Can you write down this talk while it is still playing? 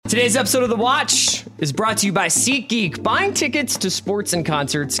Today's episode of The Watch is brought to you by SeatGeek. Buying tickets to sports and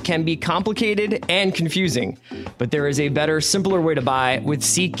concerts can be complicated and confusing, but there is a better, simpler way to buy with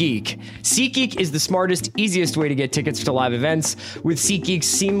SeatGeek. SeatGeek is the smartest, easiest way to get tickets to live events. With SeatGeek's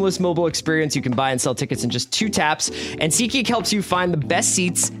seamless mobile experience, you can buy and sell tickets in just 2 taps, and SeatGeek helps you find the best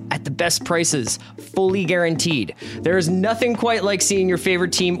seats at the best prices, fully guaranteed. There is nothing quite like seeing your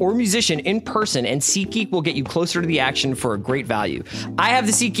favorite team or musician in person, and SeatGeek will get you closer to the action for a great value. I have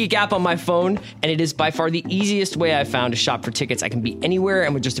the SeatGeek app on my phone, and it is by far the easiest way I've found to shop for tickets. I can be anywhere,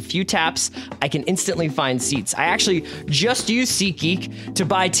 and with just a few taps, I can instantly find seats. I actually just used SeatGeek to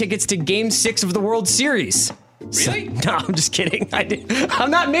buy tickets to Game 6 of the World Series. Really? No, I'm just kidding.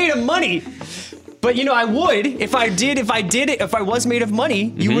 I'm not made of money. But, you know, I would. If I was made of money,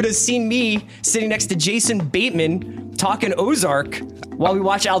 you would have seen me sitting next to Jason Bateman talking Ozark while we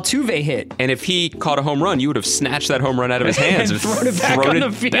watch Altuve hit. And if he caught a home run, you would have snatched that home run out of his hands and thrown it back on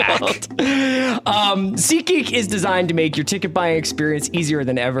the field. SeatGeek is designed to make your ticket buying experience easier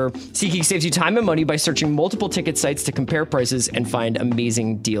than ever. SeatGeek saves you time and money by searching multiple ticket sites to compare prices and find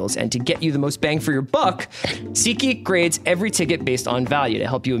amazing deals. And to get you the most bang for your buck, SeatGeek grades every ticket based on value to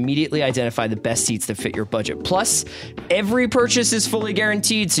help you immediately identify the best seats that fit your budget. Plus, every purchase is fully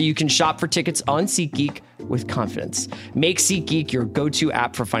guaranteed, so you can shop for tickets on SeatGeek with confidence. Make SeatGeek your go-to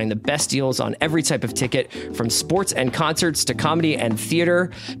app for finding the best deals on every type of ticket, from sports and concerts to comedy and theater.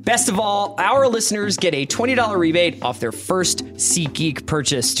 Best of all, our listeners get a $20 rebate off their first SeatGeek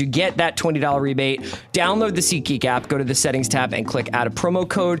purchase. To get that $20 rebate, download the SeatGeek app, go to the settings tab, and click add a promo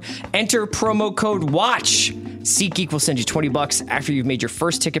code. Enter promo code WATCH. SeatGeek will send you $20 after you've made your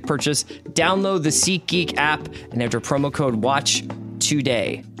first ticket purchase. Download the SeatGeek app and enter promo code WATCH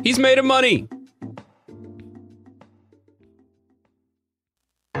today. He's made of money.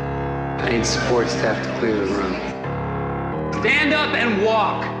 I need support staff to clear the room. Stand up and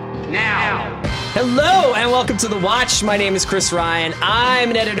walk, now. Hello and welcome to The Watch. My name is Chris Ryan.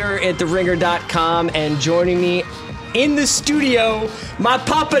 I'm an editor at TheRinger.com, and joining me in the studio, my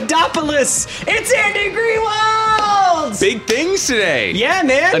Papadopoulos, it's Andy Greenwald! Big things today. Yeah,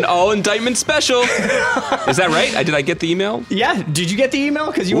 man. An all-indictment special. Is that right? Did I get the email? Yeah. Did you get the email?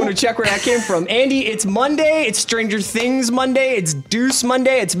 Because you want to check where that came from. Andy, it's Monday. It's Stranger Things Monday. It's Deuce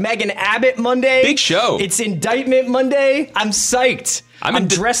Monday. It's Megan Abbott Monday. Big show. It's Indictment Monday. I'm psyched. I'm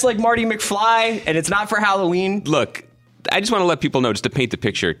dressed like Marty McFly, and it's not for Halloween. Look, I just want to let people know, just to paint the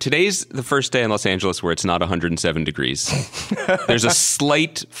picture. Today's the first day in Los Angeles where it's not 107 degrees. There's a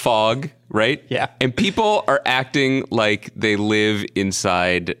slight fog, right? Yeah. And people are acting like they live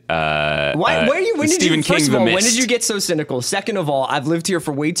inside Stephen King's The Mist. When did you get so cynical? Second of all, I've lived here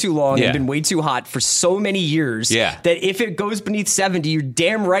for way too long and been way too hot for so many years that if it goes beneath 70, you're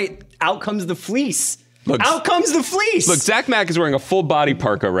damn right, out comes the fleece. Out comes the fleece. Look, Zach Mack is wearing a full body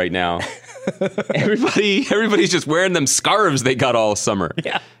parka right now. Everybody's just wearing them scarves they got all summer.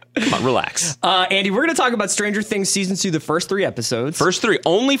 Yeah. Come on, relax. Andy, we're going to talk about Stranger Things Season 2, the first 3 episodes. First 3.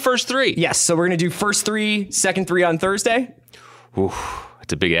 Only first 3. Yes, so we're going to do first 3, second 3 on Thursday. Ooh,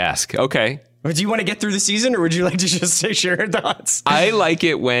 that's a big ask. Okay. Do you want to get through the season, or would you like to just say share your thoughts? I like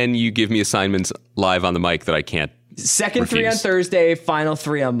it when you give me assignments live on the mic that I can't Second refuse. 3 on Thursday, final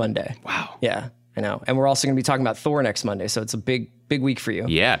 3 on Monday. Wow. Yeah, I know. And we're also going to be talking about Thor next Monday, so it's a big week for you.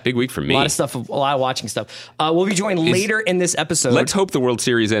 Yeah, big week for me. A lot of stuff, a lot of watching stuff. We'll be joined later in this episode. Let's hope the World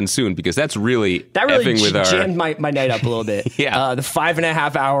Series ends soon, because that's really effing with jammed my night up a little bit. Yeah. The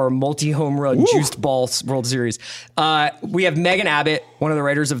 5.5-hour multi-home run juiced ball World Series. We have Megan Abbott, one of the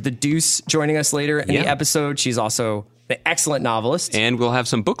writers of The Deuce, joining us later in the episode. She's also an excellent novelist. And we'll have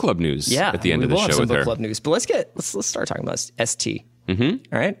some book club news at the end of the show with her. We will have some book club news. But let's start talking about ST.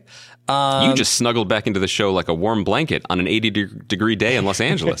 Mm-hmm. All right. You just snuggled back into the show like a warm blanket on an 80-degree day in Los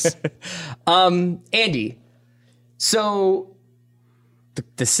Angeles. Andy, so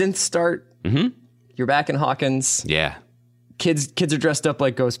the synths start. Mm-hmm. You're back in Hawkins. Yeah. Kids are dressed up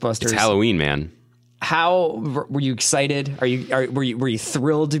like Ghostbusters. It's Halloween, man. How were you excited? Were you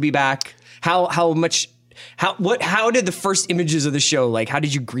thrilled to be back? How did the first images of the show, like, how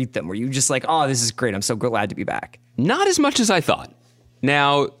did you greet them? Were you just like, oh, this is great, I'm so glad to be back? Not as much as I thought.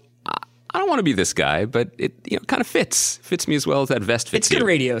 Now, I don't want to be this guy, but it kind of fits me as well as that vest fits. It's good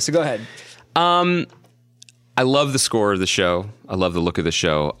radio, so go ahead. I love the score of the show. I love the look of the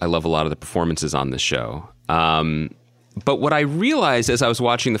show. I love a lot of the performances on this show. But what I realized as I was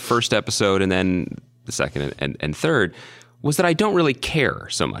watching the first episode and then the second and third was that I don't really care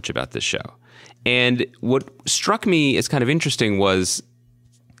so much about this show. And what struck me as kind of interesting was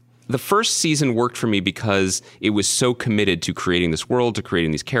the first season worked for me because it was so committed to creating this world, to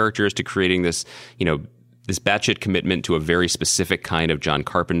creating these characters, to creating this, this batshit commitment to a very specific kind of John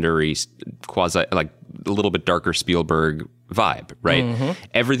Carpenter-y, quasi, like a little bit darker Spielberg vibe, right?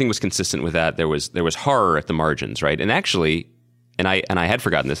 Everything was consistent with that. There was horror at the margins, right? And actually, and I had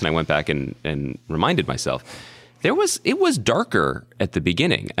forgotten this, and I went back and reminded myself, it was darker at the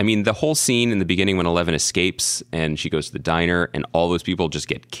beginning. I mean, the whole scene in the beginning when Eleven escapes and she goes to the diner and all those people just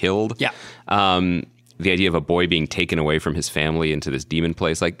get killed. Yeah. The idea of a boy being taken away from his family into this demon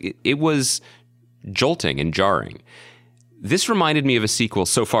place, like it was jolting and jarring. This reminded me of a sequel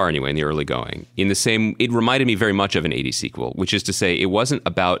so far anyway in the early going. It reminded me very much of an 80s sequel, which is to say it wasn't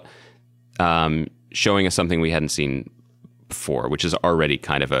about showing us something we hadn't seen before, which is already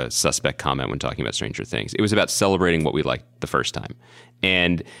kind of a suspect comment when talking about Stranger Things. It was about celebrating what we liked the first time.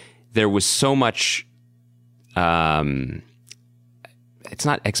 And there was so much, it's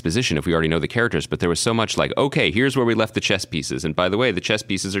not exposition if we already know the characters, but there was so much like, okay, here's where we left the chess pieces. And by the way, the chess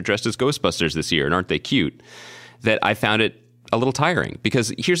pieces are dressed as Ghostbusters this year, and aren't they cute? That I found it a little tiring.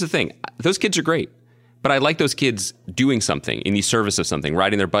 Because here's the thing, those kids are great. But I like those kids doing something in the service of something,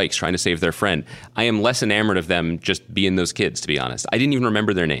 riding their bikes, trying to save their friend. I am less enamored of them just being those kids, to be honest. I didn't even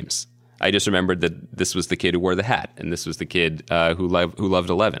remember their names. I just remembered that this was the kid who wore the hat, and this was the kid who loved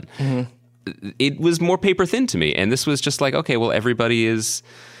Eleven. It was more paper thin to me, and this was just like, okay, well,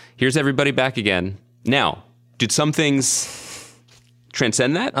 here's everybody back again. Now, did some things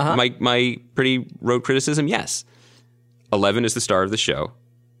transcend that? My pretty rote criticism? Yes. Eleven is the star of the show.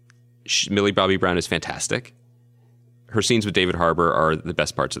 Millie Bobby Brown is fantastic. Her scenes with David Harbour are the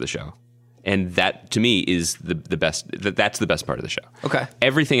best parts of the show. And that, to me, is the best. That's the best part of the show. Okay.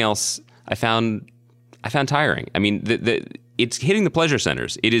 Everything else I found tiring. I mean, it's hitting the pleasure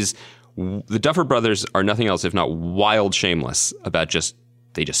centers. It is, the Duffer Brothers are nothing else if not wild shameless about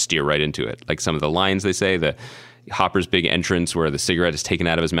they just steer right into it. Like some of the lines they say, the Hopper's big entrance where the cigarette is taken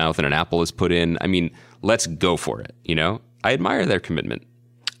out of his mouth and an apple is put in. I mean, let's go for it, you know? I admire their commitment.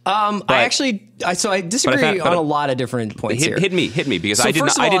 I disagree on a lot of different points here. Hit me because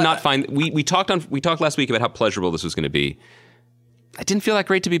I did not find we talked last week about how pleasurable this was going to be. I didn't feel that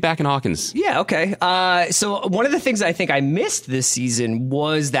great to be back in Hawkins. Yeah, okay. So one of the things I think I missed this season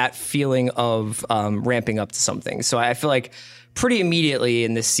was that feeling of ramping up to something. So I feel like pretty immediately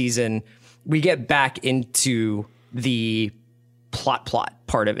in this season, we get back into the plot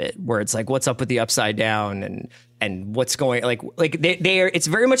part of it, where it's like, what's up with the Upside Down and what's going, like they are, it's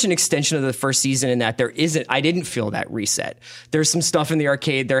very much an extension of the first season in that I didn't feel that reset. There's some stuff in the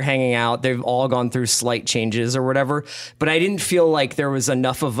arcade, they're hanging out, they've all gone through slight changes or whatever, but I didn't feel like there was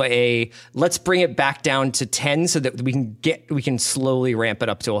enough of let's bring it back down to 10 so that we can slowly ramp it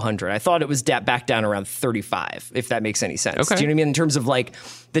up to 100. I thought it was back down around 35, if that makes any sense. Okay. Do you know what I mean? In terms of like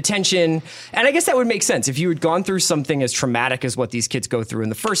the tension, and I guess that would make sense. If you had gone through something as traumatic as what these kids go through in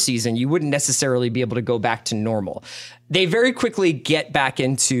the first season, you wouldn't necessarily be able to go back to normal. They very quickly get back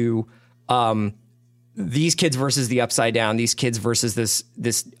into these kids versus the Upside Down, these kids versus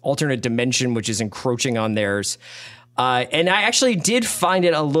this alternate dimension, which is encroaching on theirs. And I actually did find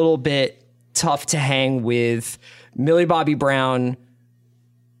it a little bit tough to hang with Millie Bobby Brown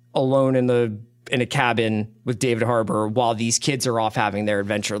alone in a cabin with David Harbour while these kids are off having their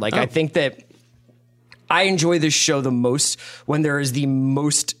adventure. Like, I think that I enjoy this show the most when there is the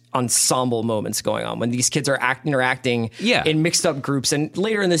most ensemble moments going on, when these kids are interacting in mixed up groups. And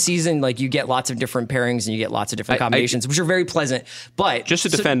later in the season, like, you get lots of different pairings and you get lots of different combinations, which are very pleasant. But just to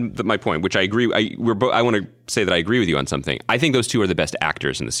defend my point, which I agree, I want to say that I agree with you on something. I think those two are the best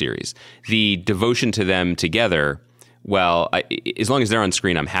actors in the series. The devotion to them together, well, as long as they're on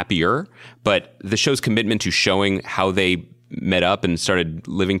screen, I'm happier. But the show's commitment to showing how they met up and started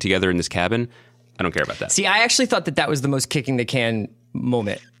living together in this cabin, I don't care about that. See, I actually thought that was the most kicking the can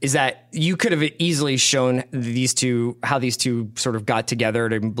moment, is that you could have easily shown how these two sort of got together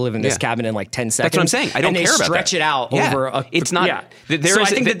to live in this cabin in like 10 seconds. That's what I'm saying. I don't care about that. And they stretch it out over it's not. Yeah. So I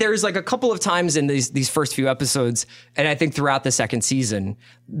think that there's like a couple of times in these first few episodes, and I think throughout the second season,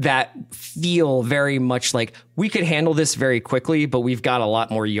 that feel very much like we could handle this very quickly, but we've got a lot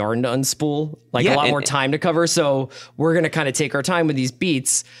more yarn to unspool, like a lot more time to cover. So we're going to kind of take our time with these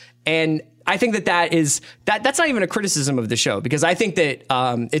beats. And I think that's not even a criticism of the show, because I think that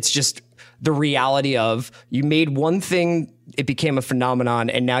it's just the reality of, you made one thing, it became a phenomenon,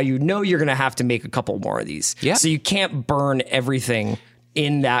 and now you're going to have to make a couple more of these. Yeah. So you can't burn everything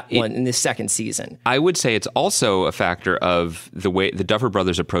in in this second season. I would say it's also a factor of the way the Duffer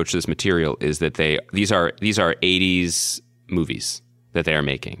Brothers approach this material is that these are 80s movies that they are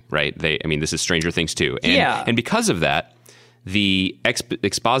making, right? This is Stranger Things 2. And because of that, the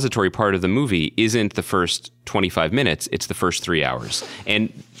expository part of the movie isn't the first 25 minutes, it's the first 3 hours.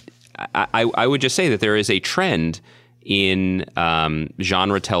 And I would just say that there is a trend in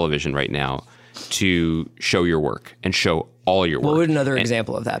genre television right now to show your work and show all your work. What would another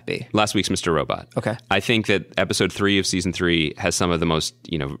example of that be? Last week's Mr. Robot. Okay. I think that episode 3 of season 3 has some of the most,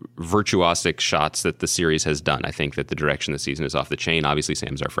 virtuosic shots that the series has done. I think that the direction of the season is off the chain. Obviously,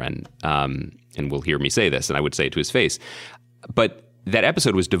 Sam's our friend, and will hear me say this, and I would say it to his face. But that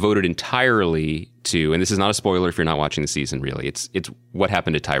episode was devoted entirely to, and this is not a spoiler if you're not watching the season, really. It's what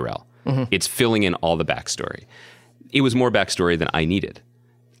happened to Tyrell. Mm-hmm. It's filling in all the backstory. It was more backstory than I needed.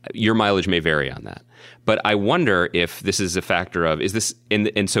 Your mileage may vary on that. But I wonder if this is a factor of, is this,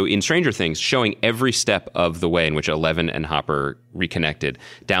 and so in Stranger Things, showing every step of the way in which Eleven and Hopper reconnected,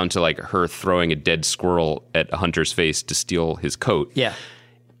 down to like her throwing a dead squirrel at Hunter's face to steal his coat. Yeah.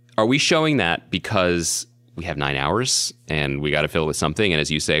 Are we showing that because we have 9 hours and we got to fill it with something? And as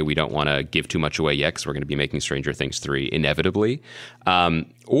you say, we don't want to give too much away yet because we're going to be making Stranger Things 3 inevitably.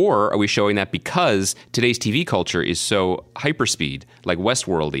 Or are we showing that because today's TV culture is so hyperspeed, like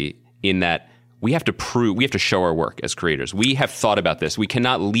Westworldy, in that we have to show our work as creators. We have thought about this. We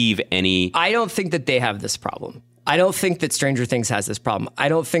cannot leave any... I don't think that they have this problem. I don't think that Stranger Things has this problem. I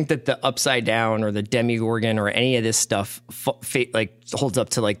don't think that the Upside Down or the Demigorgon or any of this stuff holds up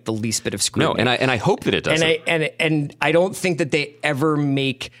to like the least bit of scrutiny. No, and I hope that it doesn't. And I don't think that they ever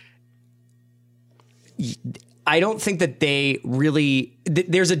make... I don't think that they really...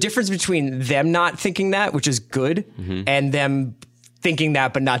 There's a difference between them not thinking that, which is good, mm-hmm. and them thinking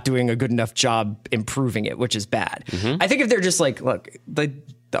that but not doing a good enough job improving it, which is bad. Mm-hmm. I think if they're just like, look, the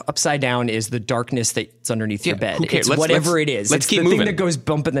Upside Down is the darkness that's underneath your bed. It's whatever it is. Let's it's keep the moving. Thing that goes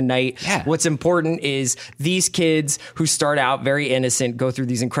bump in the night. Yeah. What's important is these kids who start out very innocent, go through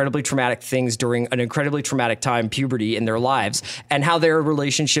these incredibly traumatic things during an incredibly traumatic time, puberty, in their lives, and how their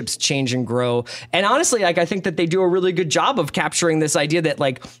relationships change and grow. And honestly, like, I think that they do a really good job of capturing this idea that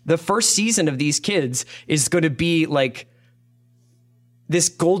like the first season of these kids is going to be like this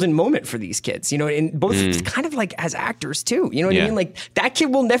golden moment for these kids, and both kind of like as actors too, you know what I mean? Like that kid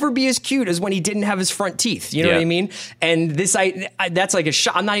will never be as cute as when he didn't have his front teeth, you know what I mean? And this, that's like a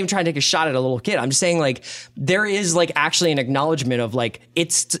shot. I'm not even trying to take a shot at a little kid. I'm just saying like, there is like actually an acknowledgement of like,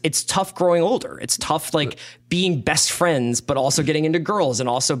 it's tough growing older. It's tough, like being best friends, but also getting into girls and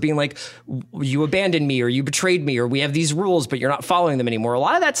also being like, you abandoned me or you betrayed me, or we have these rules, but you're not following them anymore. A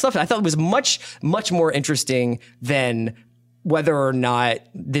lot of that stuff I thought was much, much more interesting than whether or not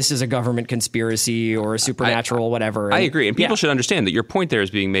this is a government conspiracy or a supernatural, whatever. I agree. And people should understand that your point there is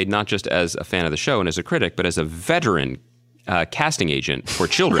being made not just as a fan of the show and as a critic, but as a veteran casting agent for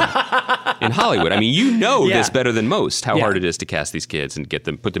children in Hollywood. I mean, this better than most, how hard it is to cast these kids and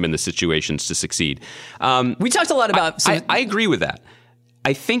put them in the situations to succeed. We talked a lot about... I agree with that.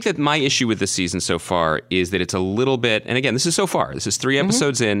 I think that my issue with this season so far is that it's a little bit, and again, this is so far. This is 3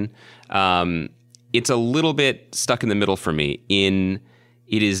 episodes in. It's a little bit stuck in the middle for me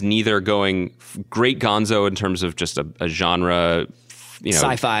it is neither going great gonzo in terms of just a genre,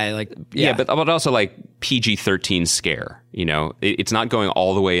 sci-fi, like, but also like PG-13 scare, it's not going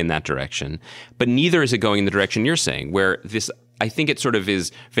all the way in that direction, but neither is it going in the direction you're saying, where this, I think it sort of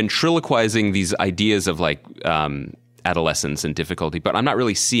is ventriloquizing these ideas of like, adolescence and difficulty, but I'm not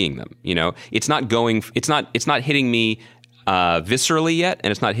really seeing them, it's not hitting me viscerally yet,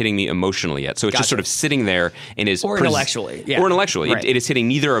 and it's not hitting me emotionally yet. So it's just sort of sitting there and is... Or intellectually. Yeah. Or intellectually. Right. It is hitting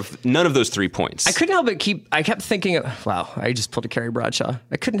none of those 3 points. I couldn't help but I kept thinking of, wow, I just pulled a Carrie Bradshaw.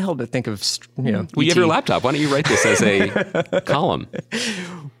 I couldn't help but think of, Well, you have your laptop. Why don't you write this as a column?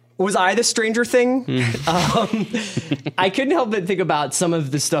 Was I the Stranger Thing? I couldn't help but think about some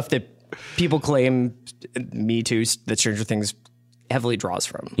of the stuff that people claim, me too, that Stranger Things heavily draws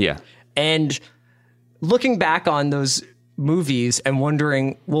from. Yeah. And looking back on those movies and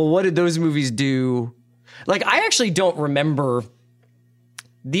wondering, well, what did those movies do? Like, I actually don't remember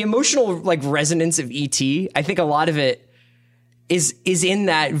the emotional like resonance of E.T. I think a lot of it is in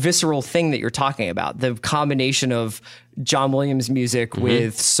that visceral thing that you're talking about. The combination of John Williams music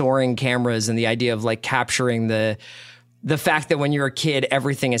with soaring cameras and the idea of like capturing the fact that when you're a kid,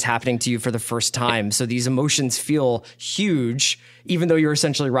 everything is happening to you for the first time. So these emotions feel huge, even though you're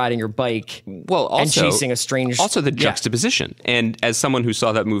essentially riding your bike and chasing a strange... Also the juxtaposition. And as someone who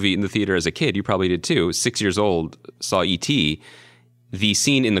saw that movie in the theater as a kid, you probably did too, 6 years old, saw E.T., the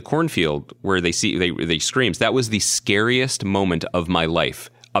scene in the cornfield where they screams, that was the scariest moment of my life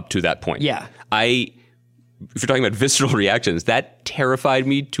up to that point. Yeah. If you're talking about visceral reactions, that terrified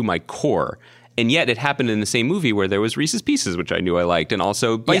me to my core. And yet it happened in the same movie where there was Reese's Pieces, which I knew I liked, and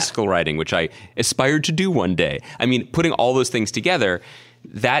also bicycle riding, which I aspired to do one day. I mean, putting all those things together,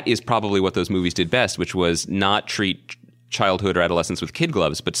 that is probably what those movies did best, which was not treat childhood or adolescence with kid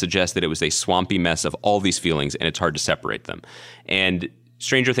gloves, but suggests that it was a swampy mess of all these feelings and it's hard to separate them. And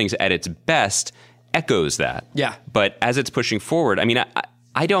Stranger Things at its best echoes that. Yeah. But as it's pushing forward, I mean,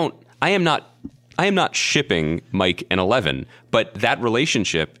 I am not shipping Mike and Eleven, but that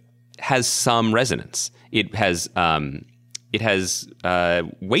relationship has some resonance. It has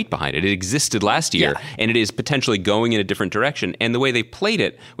weight behind it. It existed last year, and it is potentially going in a different direction. And the way they played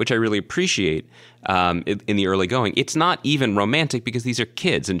it, which I really appreciate in the early going, it's not even romantic because these are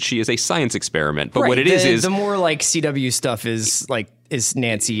kids, and she is a science experiment. But what it is the more like CW stuff is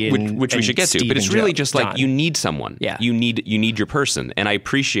Nancy and which we should get Steve to. But it's and really John. just like you need someone. Yeah. You need your person, and I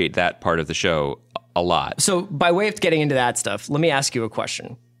appreciate that part of the show a lot. So by way of getting into that stuff, let me ask you a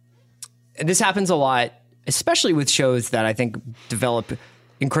question. And this happens a lot, especially with shows that I think develop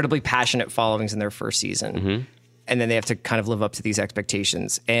incredibly passionate followings in their first season. And then they have to kind of live up to these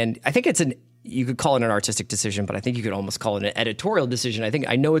expectations. And I think you could call it an artistic decision, but I think you could almost call it an editorial decision.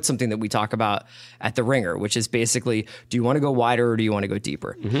 I know it's something that we talk about at The Ringer, which is basically, do you want to go wider or do you want to go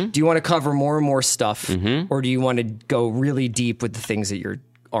deeper? Do you want to cover more and more stuff or do you want to go really deep with the things that you're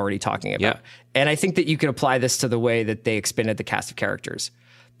already talking about? Yeah. And I think that you could apply this to the way that they expanded the cast of characters,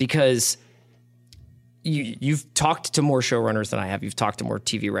 because you've talked to more showrunners than I have. You've talked to more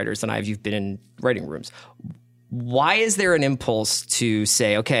TV writers than I have. You've been in writing rooms. Why is there an impulse to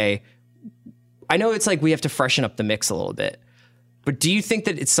say, okay, I know it's like we have to freshen up the mix a little bit, but do you think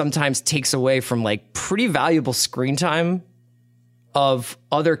that it sometimes takes away from like pretty valuable screen time of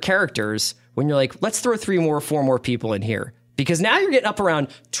other characters when you're like, let's throw 4 more people in here? Because now you're getting up around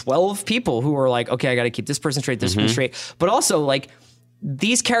 12 people who are like, okay, I got to keep this person straight, this person straight. But also like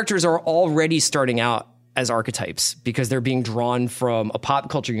these characters are already starting out as archetypes because they're being drawn from a pop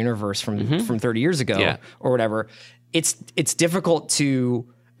culture universe from 30 years ago or whatever. It's difficult to...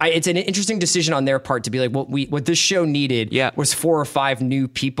 it's an interesting decision on their part to be like, what this show needed was 4 or 5 new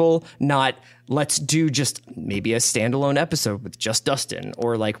people, not let's do just maybe a standalone episode with just Dustin,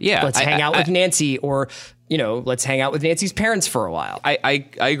 or like let's hang out with Nancy, or let's hang out with Nancy's parents for a while. I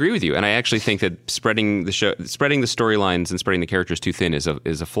agree with you, and I actually think that spreading the storylines and spreading the characters too thin is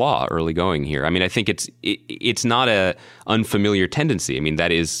a flaw early going here. I mean, I think it's not a unfamiliar tendency. I mean,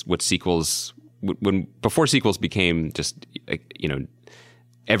 that is what sequels before sequels became just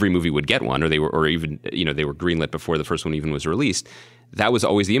every movie would get one, or they were greenlit before the first one even was released. That was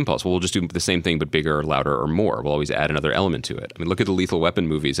always the impulse. Well, we'll just do the same thing, but bigger or louder or more. We'll always add another element to it. I mean, look at the Lethal Weapon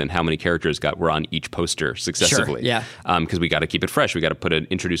movies and how many characters were on each poster successively. Sure, yeah. Because we got to keep it fresh. We got to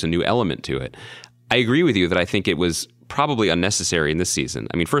introduce a new element to it. I agree with you that I think it was probably unnecessary in this season.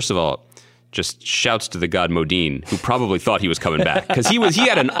 I mean, first of all, just shouts to the god Modine, who probably thought he was coming back, because he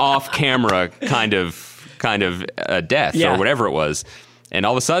had an off-camera kind of death or whatever it was. And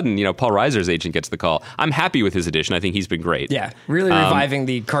all of a sudden, Paul Reiser's agent gets the call. I'm happy with his addition. I think he's been great. Yeah, really reviving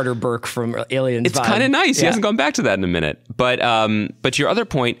the Carter Burke from Aliens. It's kind of nice. He hasn't gone back to that in a minute. But your other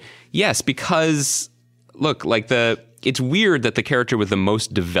point, yes, because look, like it's weird that the character with the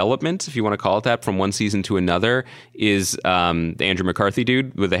most development, if you want to call it that, from one season to another is the Andrew McCarthy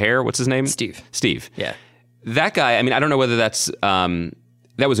dude with the hair. What's his name? Steve. Yeah. That guy, I mean, I don't know whether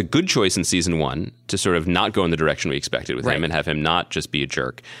that was a good choice in season 1 to sort of not go in the direction we expected with him and have him not just be a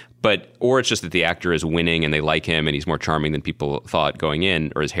jerk. Or it's just that the actor is winning and they like him and he's more charming than people thought going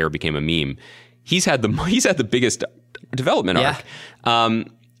in, or his hair became a meme. He's had the biggest development arc.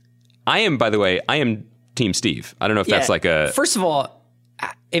 I am Team Steve. I don't know if that's like a... First of all,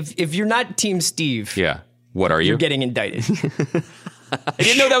 if you're not Team Steve... Yeah. What are you? You're getting indicted. I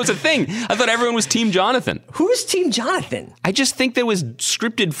didn't know that was a thing. I thought everyone was Team Jonathan. Who's Team Jonathan? I just think that was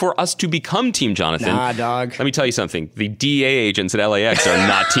scripted for us to become Team Jonathan. Nah, dog. Let me tell you something. The DA agents at LAX are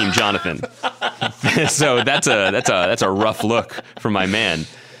not Team Jonathan. So that's a rough look for my man.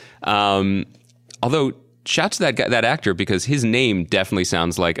 Although, shouts to that actor, because his name definitely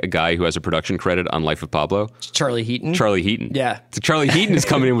sounds like a guy who has a production credit on Life of Pablo. Charlie Heaton. Yeah. So Charlie Heaton is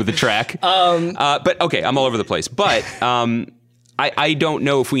coming in with the track. But okay, I'm all over the place. But I don't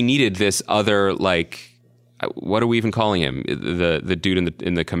know if we needed this other, like, what are we even calling him? The dude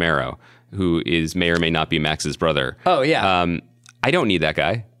in the Camaro who may or may not be Max's brother. Oh yeah. I don't need that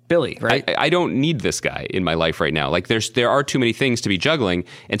guy. Billy, right? I don't need this guy in my life right now. Like there are too many things to be juggling.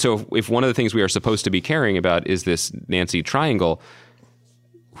 And so if one of the things we are supposed to be caring about is this Nancy triangle,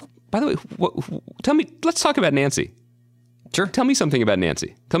 by the way, let's talk about Nancy. Sure. Tell me something about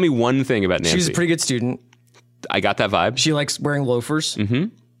Nancy. Tell me one thing about Nancy. She's a pretty good student. I got that vibe. She likes wearing loafers.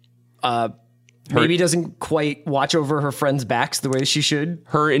 Maybe doesn't quite watch over her friends' backs the way she should.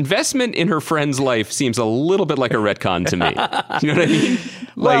 Her investment in her friend's life seems a little bit like a retcon to me. You know what I mean?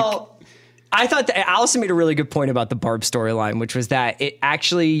 Well, I thought that Allison made a really good point about the Barb storyline, which was that it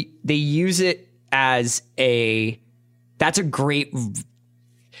actually, they use it as that's a great,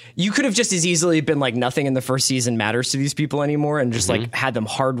 you could have just as easily been like nothing in the first season matters to these people anymore and just like had them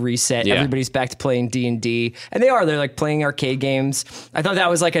hard reset. Yeah. Everybody's back to playing D&D, and they're like playing arcade games. I thought that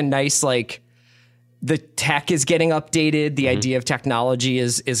was like a nice, like, the tech is getting updated. The idea of technology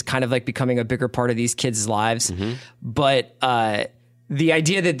is kind of like becoming a bigger part of these kids' lives. But the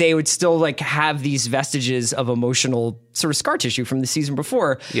idea that they would still like have these vestiges of emotional sort of scar tissue from the season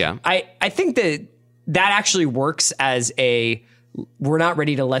before. Yeah. I think that actually works as we're not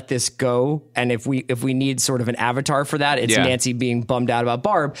ready to let this go. And if we need sort of an avatar for that, it's Nancy being bummed out about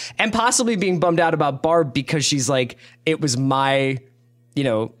Barb, and possibly being bummed out about Barb because she's like, it was my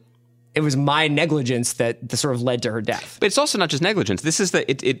negligence that sort of led to her death. But it's also not just negligence. This is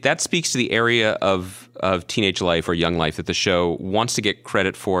that speaks to the area of teenage life or young life that the show wants to get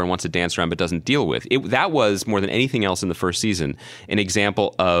credit for and wants to dance around but doesn't deal with. That was, more than anything else in the first season, an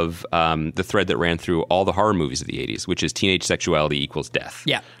example of the thread that ran through all the horror movies of the 80s, which is teenage sexuality equals death.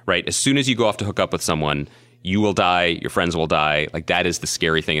 Yeah. Right? As soon as you go off to hook up with someone, you will die, your friends will die. Like, that is the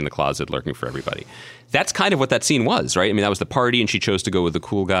scary thing in the closet lurking for everybody. That's kind of what that scene was, right? I mean, that was the party, and she chose to go with the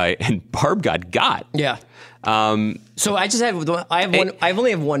cool guy, and Barb got. Yeah. So I just I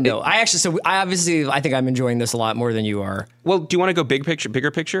only have one note. I think I'm enjoying this a lot more than you are. Well, do you want to go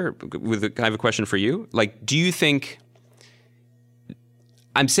bigger picture? I have a question for you. Like, do you think?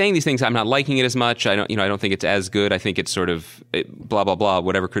 I'm saying these things. I'm not liking it as much. I don't think it's as good. I think it's sort of blah blah blah.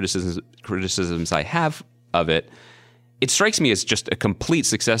 Whatever criticisms I have of it. It strikes me as just a complete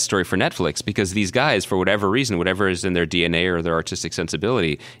success story for Netflix, because these guys, for whatever reason, whatever is in their DNA or their artistic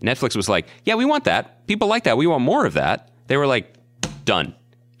sensibility, Netflix was like, yeah, we want that. People like that. We want more of that. They were like, done.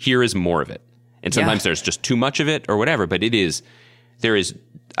 Here is more of it. And sometimes there's just too much of it or whatever, but I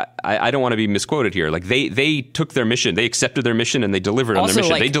don't want to be misquoted here. Like, they took their mission, they accepted their mission, and they delivered on their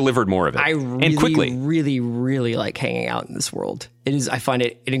mission. Like, they delivered more of it. And quickly. Really like hanging out in this world. I find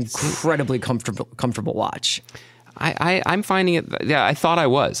it an incredibly comfortable watch. I'm finding it. Yeah, I thought I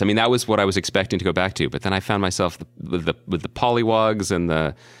was. I mean, that was what I was expecting to go back to. But then I found myself with the pollywogs and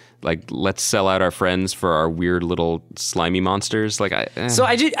the like. Let's sell out our friends for our weird little slimy monsters. So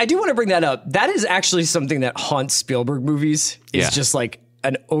I do want to bring that up. That is actually something that haunts Spielberg movies. Is just like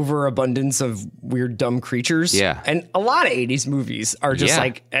an overabundance of weird dumb creatures. Yeah, and a lot of 80s movies are just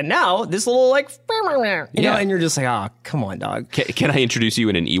like. And now this little like, you know, and you're just like, oh, come on, dog. Can I introduce you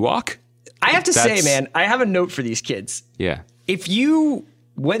in an Ewok? I have to say, man, I have a note for these kids. Yeah. If you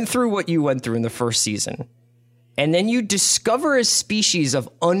went through what you went through in the first season, and then you discover a species of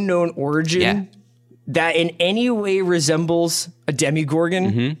unknown origin that in any way resembles a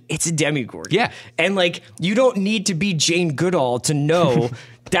demigorgon, it's a demigorgon. Yeah. And like, you don't need to be Jane Goodall to know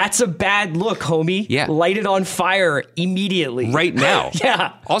that's a bad look, homie. Yeah. Light it on fire immediately. Right now.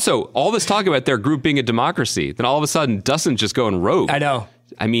 Yeah. Also, all this talk about their group being a democracy, then all of a sudden Dustin's just going rogue. I know.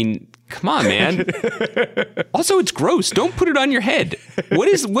 I mean, come on, man. Also, it's gross. Don't put it on your head. What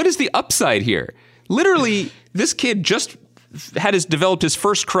is the upside here? Literally, this kid just developed his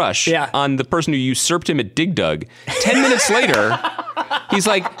first crush on the person who usurped him at Dig Dug. 10 minutes later, he's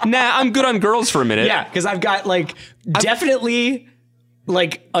like, nah, I'm good on girls for a minute. Yeah, because I've got definitely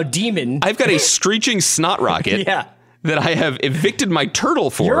a demon. I've got a screeching snot rocket. That I have evicted my turtle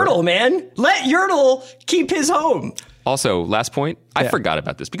for. Yertle, man. Let Yertle keep his home. Also, last point, I forgot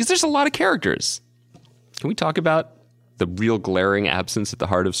about this because there's a lot of characters. Can we talk about the real glaring absence at the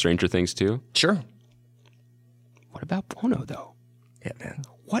heart of Stranger Things 2? Sure. What about Buono, though? Yeah, man.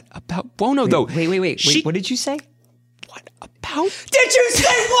 What about Buono, though? Wait. What did you say? What about... Did you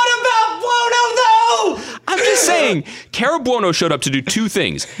say what about Buono, though? I'm just saying, Cara Buono showed up to do two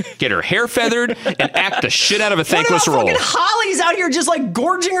things. Get her hair feathered and act the shit out of a thankless role. Fucking Holly's out here just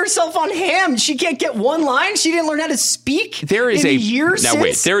gorging herself on ham. She can't get one line. She didn't learn how to speak there is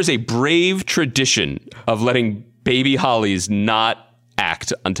a brave tradition of letting baby Hollies not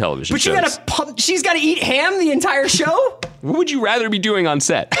act on television shows. She's got to eat ham the entire show? What would you rather be doing on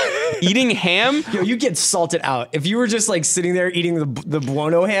set? Eating ham? Yo, you get salted out. If you were just sitting there eating the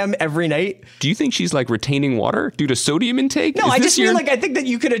Buono ham every night. Do you think she's retaining water due to sodium intake? No, I just mean I think that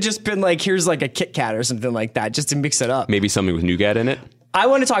you could have just been here's a Kit Kat or something like that just to mix it up. Maybe something with nougat in it? I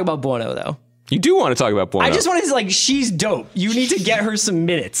want to talk about Buono though. You do want to talk about Buono. I just want to she's dope. You need to get her some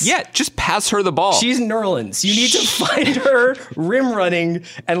minutes. Yeah, just pass her the ball. She's Nerlens. You need to find her rim running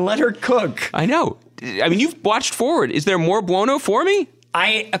and let her cook. I know. I mean, you've watched forward. Is there more Buono for me?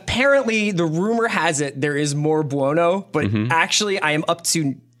 Apparently the rumor has it there is more Buono, but actually I am up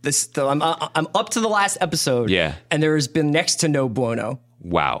to this. I'm up to the last episode. Yeah, and there has been next to no Buono.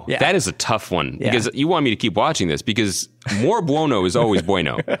 Wow. Yeah. That is a tough one Yeah. because you want me to keep watching this because more bueno is always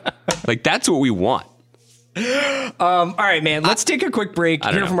bueno. Like, that's what we want. All right, man. Let's take a quick break,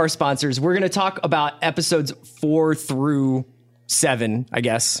 hear from our sponsors. We're going to talk about episodes 4 through 7, I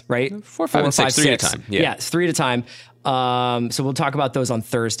guess, right? 4, 5, and 6, 3 at a time. Yeah, it's 3 at a time. So we'll talk about those on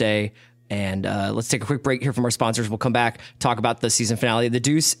Thursday. And let's take a quick break, hear from our sponsors. We'll come back, talk about the season finale of The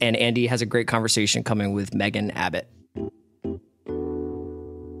Deuce, and Andy has a great conversation coming with Megan Abbott.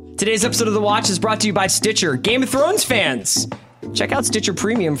 Today's episode of The Watch is brought to you by Stitcher. Game of Thrones fans, check out Stitcher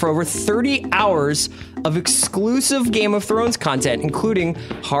Premium for over 30 hours of exclusive Game of Thrones content, including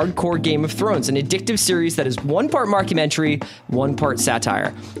Hardcore Game of Thrones, an addictive series that is 1 part mockumentary, 1 part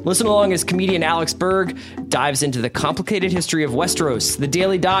satire. Listen along as comedian Alex Berg dives into the complicated history of Westeros. The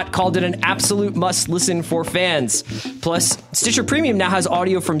Daily Dot called it an absolute must-listen for fans. Plus, Stitcher Premium now has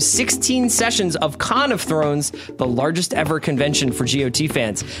audio from 16 sessions of Con of Thrones, the largest ever convention for GOT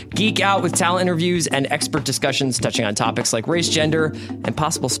fans. Geek out with talent interviews and expert discussions touching on topics like race, gender, and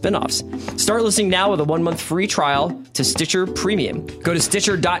possible spin-offs. Start listening now with a 1-month free trial to Stitcher Premium. Go to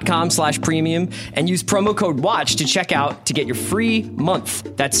Stitcher.com/premium and use promo code WATCH to check out to get your free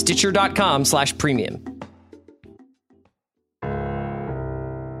month. That's Stitcher.com/premium.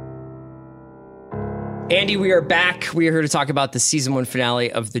 Andy, we are back. We are here to talk about the season 1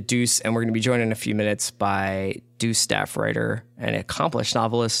 finale of The Deuce, and we're going to be joined in a few minutes by Deuce staff writer and accomplished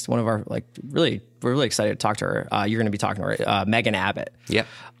novelist. One of our, we're really excited to talk to her. You're going to be talking to her, Megan Abbott. Yeah.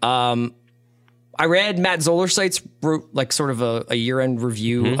 I read Matt Zoller-Seitz wrote sort of a year-end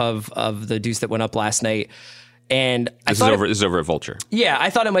review of The Deuce that went up last night. And this is over at Vulture. Yeah, I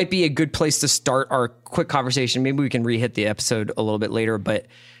thought it might be a good place to start our quick conversation. Maybe we can re-hit the episode a little bit later, but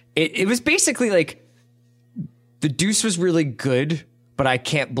it was basically like, The Deuce was really good, but I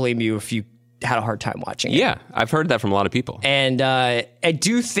can't blame you if you had a hard time watching it. Yeah, I've heard that from a lot of people. And I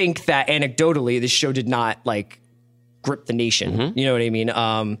do think that anecdotally, the show did not grip the nation. You know what I mean?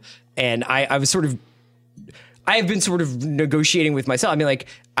 And I have been sort of negotiating with myself. I mean,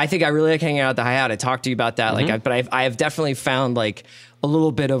 I think I really like hanging out at the Hyatt. I talked to you about that. But I have definitely found a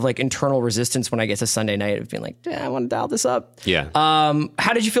little bit of internal resistance when I get to Sunday night of being I want to dial this up. Yeah.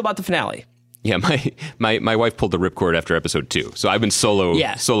 How did you feel about the finale? Yeah, my wife pulled the ripcord after episode 2, so I've been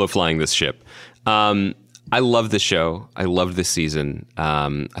solo flying this ship. I love this show. I loved this season.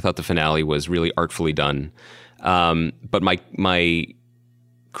 I thought the finale was really artfully done. But my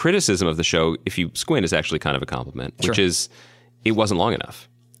criticism of the show, if you squint, is actually kind of a compliment, which is it wasn't long enough.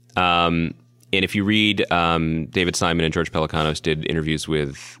 And if you read, David Simon and George Pelecanos did interviews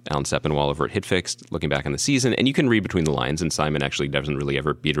with Alan Sepinwall over at HitFix, looking back on the season, and you can read between the lines, and Simon actually doesn't really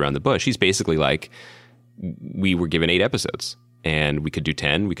ever beat around the bush. He's basically like, we were given 8 episodes, and we could do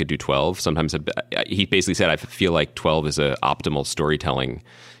 10, we could do 12. Sometimes he basically said, I feel like 12 is an optimal storytelling,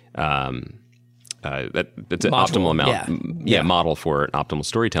 that's an optimal amount, model for an optimal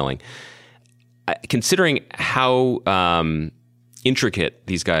storytelling. Considering how intricate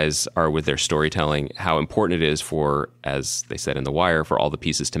these guys are with their storytelling, how important it is for, as they said in The Wire, for all the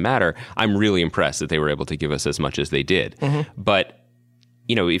pieces to matter, I'm really impressed that they were able to give us as much as they did. But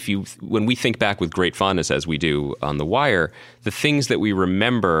when we think back with great fondness, as we do on The Wire, the things that we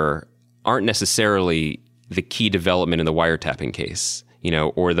remember aren't necessarily the key development in the wiretapping case,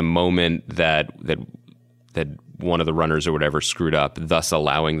 or the moment that one of the runners or whatever screwed up, thus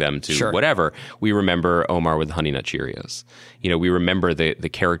allowing them to whatever. We remember Omar with the Honey Nut Cheerios. We remember the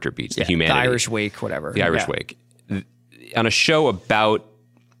character beats, the humanity. The Irish Wake, whatever. The Irish Wake. On a show about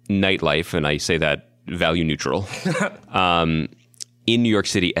nightlife, and I say that value neutral, in New York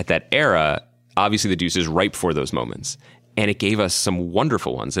City at that era, obviously The Deuce is ripe for those moments. And it gave us some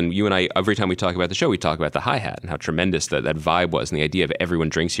wonderful ones. And you and I, every time we talk about the show, we talk about the hi-hat and how tremendous that vibe was and the idea of everyone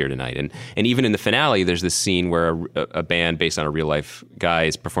drinks here tonight. And even in the finale, there's this scene where a band based on a real-life guy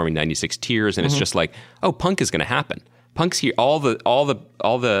is performing 96 Tears, and it's just like, oh, punk is going to happen. Punk's here. All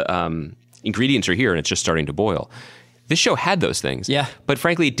the ingredients are here, and it's just starting to boil. This show had those things. Yeah. But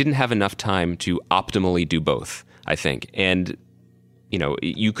frankly, it didn't have enough time to optimally do both, I think. And,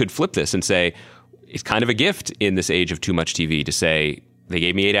 you could flip this and say, it's kind of a gift in this age of too much TV to say, they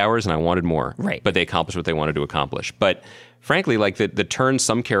gave me 8 hours and I wanted more. Right. But they accomplished what they wanted to accomplish. But frankly, the turns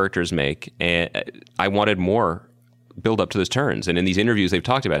some characters make, I wanted more build up to those turns. And in these interviews, they've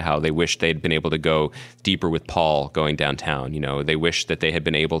talked about how they wish they'd been able to go deeper with Paul going downtown. They wish that they had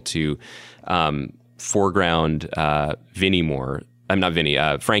been able to foreground Vinny more. I'm not Vinny,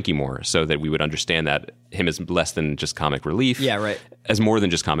 Frankie more, so that we would understand that him as less than just comic relief. Yeah, right. As more than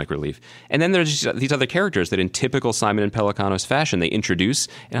just comic relief. And then there's these other characters that in typical Simon and Pelicanos fashion, they introduce,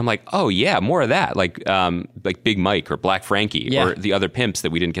 and I'm like, oh yeah, more of that. Like Big Mike or Black Frankie or the other pimps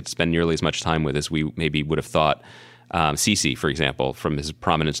that we didn't get to spend nearly as much time with as we maybe would have thought. Cece, for example, from his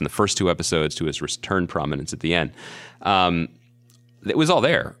prominence in the first 2 episodes to his return prominence at the end. It was all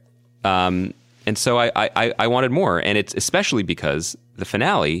there. And so I wanted more. And it's especially because the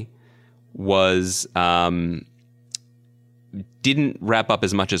finale was didn't wrap up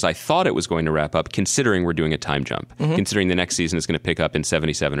as much as I thought it was going to wrap up, considering we're doing a time jump, considering the next season is going to pick up in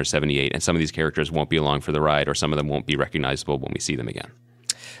 77 or 78, and some of these characters won't be along for the ride, or some of them won't be recognizable when we see them again.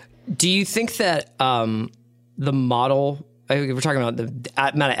 Do you think that the model, we're talking about the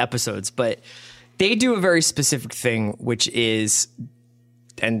amount of episodes, but they do a very specific thing, which is,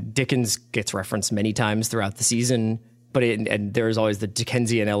 and Dickens gets referenced many times throughout the season, but and there's always the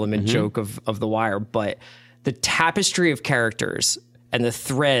Dickensian element joke of The Wire, but the tapestry of characters and the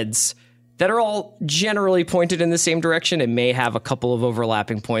threads that are all generally pointed in the same direction and may have a couple of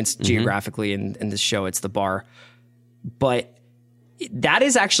overlapping points geographically in this show. It's the bar. But that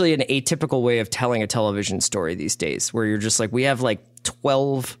is actually an atypical way of telling a television story these days, where you're just like, we have like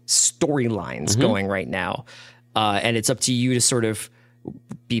 12 storylines going right now. And it's up to you to sort of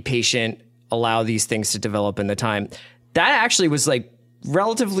be patient, allow these things to develop in the time. That actually was like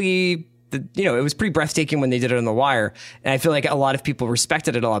relatively, it was pretty breathtaking when they did it on The Wire. And I feel like a lot of people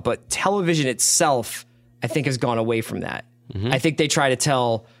respected it a lot, but television itself, I think, has gone away from that. I think they try to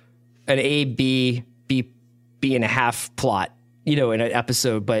tell an A, B and a half plot, in an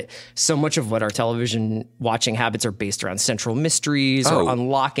episode, but so much of what our television watching habits are based around central mysteries or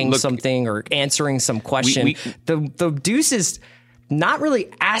unlocking something or answering some question. The Deuce is not really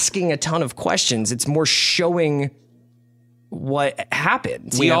asking a ton of questions. It's more showing what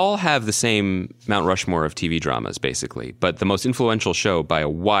happened. We all have the same Mount Rushmore of TV dramas, basically, but the most influential show by a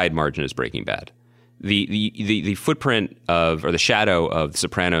wide margin is Breaking Bad. The footprint of, or the shadow of The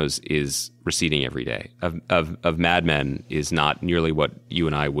Sopranos is receding every day. Of Mad Men is not nearly what you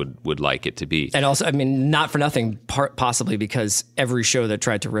and I would like it to be. And also, I mean, not for nothing, possibly because every show that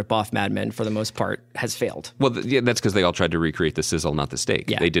tried to rip off Mad Men, for the most part, has failed. Well, that's because they all tried to recreate the sizzle, not the steak.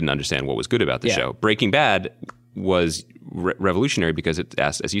 Yeah. They didn't understand what was good about the show. Breaking Bad was revolutionary because it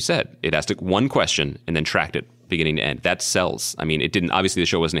asked, as you said, it asked one question and then tracked it beginning to end. That sells. I mean, it didn't, obviously the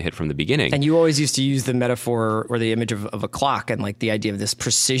show wasn't a hit from the beginning. And you always used to use the metaphor or the image of a clock and like the idea of this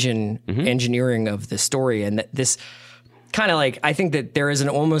precision engineering of the story. And this kind of like, I think that there is an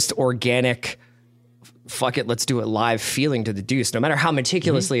almost organic, fuck it, let's do it live feeling to the Deuce. No matter how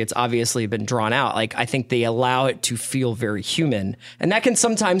meticulously it's obviously been drawn out, like I think they allow it to feel very human. And that can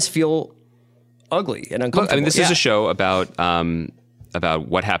sometimes feel ugly and uncomfortable. Look, I mean, this is a show about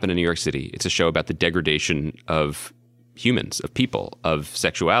what happened in New York City. It's a show about the degradation of humans, of people, of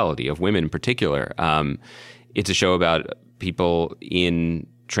sexuality, of women in particular. It's a show about people in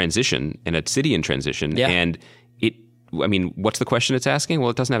transition, in a city in transition. Yeah. And what's the question it's asking? Well,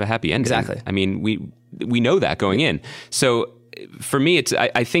 it doesn't have a happy ending. Exactly. I mean, we know that going in. So for me,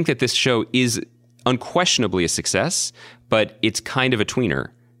 I think that this show is unquestionably a success, but it's kind of a tweener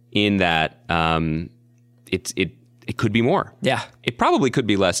in that it could be more. Yeah. It probably could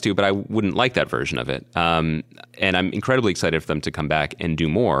be less too, but I wouldn't like that version of it. And I'm incredibly excited for them to come back and do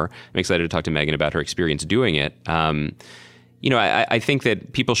more. I'm excited to talk to Megan about her experience doing it. I think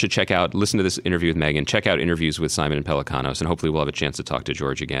that people should listen to this interview with Megan, check out interviews with Simon and Pelicanos, and hopefully we'll have a chance to talk to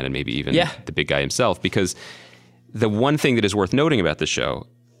George again and maybe even the big guy himself. Because the one thing that is worth noting about this show,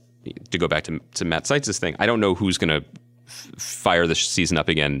 to go back to Matt Seitz's thing, I don't know who's going to fire the season up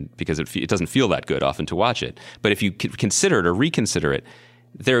again because it doesn't feel that good often to watch it. But if you consider it or reconsider it,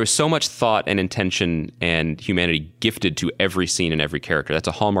 there is so much thought and intention and humanity gifted to every scene and every character. That's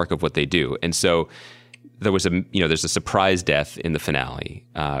a hallmark of what they do. And so there's a surprise death in the finale.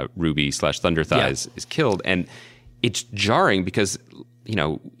 Ruby / Thunder Thighs is killed, and it's jarring because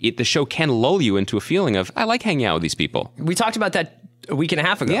the show can lull you into a feeling of, I like hanging out with these people. We talked about that a week and a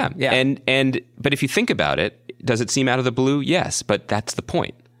half ago. Yeah. But if you think about it, does it seem out of the blue? Yes, but that's the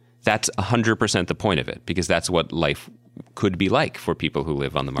point. That's 100% the point of it, because that's what life could be like for people who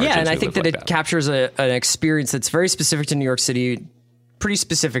live on the margins. Yeah, and I think that it captures an experience that's very specific to New York City, pretty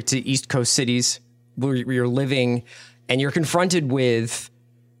specific to East Coast cities where you're living and you're confronted with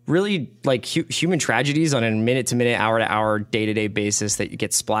really like human tragedies on a minute-to-minute, hour-to-hour, day-to-day basis that you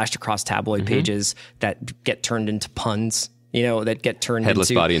get splashed across tabloid pages that get turned into puns. That get turned headless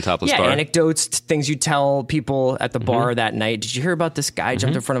into body and topless bar. Anecdotes, things you tell people at the bar that night. Did you hear about this guy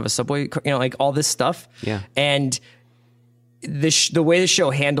jumped in front of a subway? Like all this stuff. Yeah. And the way the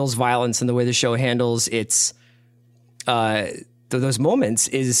show handles violence and the way the show handles its those moments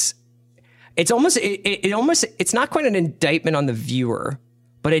is it's almost it's not quite an indictment on the viewer,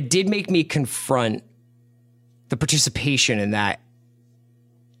 but it did make me confront the participation in that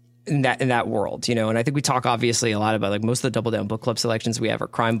world, you know. And I think we talk obviously a lot about like most of the Double Down book club selections we have are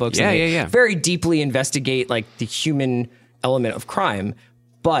crime books. Yeah. Very deeply investigate like the human element of crime,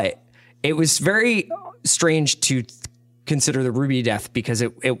 but it was very strange to consider the Ruby death because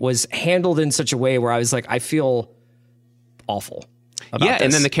it was handled in such a way where I was like, I feel awful about this.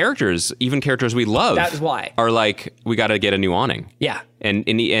 And then the characters, even characters we love, that's why are like, we got to get a new awning. Yeah, and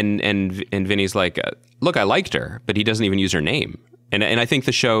Vinny's like, look, I liked her, but he doesn't even use her name. And I think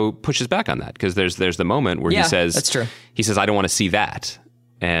the show pushes back on that because there's the moment where he says, that's true. He says, I don't want to see that.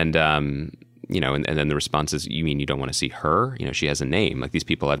 And, you know, and then the response is, you mean you don't want to see her? You know, she has a name. Like, these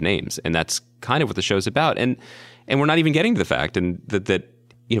people have names. And that's kind of what the show's about. And we're not even getting to the fact and that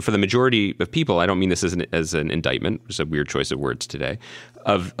you know, for the majority of people, I don't mean this as an indictment, it's a weird choice of words today,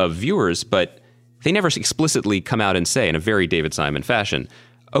 of viewers, but they never explicitly come out and say in a very David Simon fashion,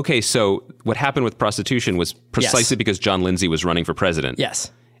 okay, so what happened with prostitution was precisely because John Lindsay was running for president.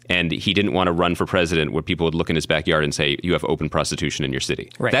 Yes. And he didn't want to run for president where people would look in his backyard and say, you have open prostitution in your city.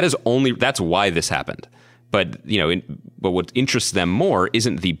 Right. That's why this happened. But, you know, but what interests them more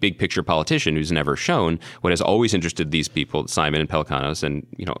isn't the big picture politician who's never shown. What has always interested these people, Simon and Pelecanos and,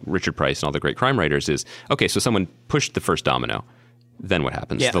 you know, Richard Price and all the great crime writers is, okay, so someone pushed the first domino. Then what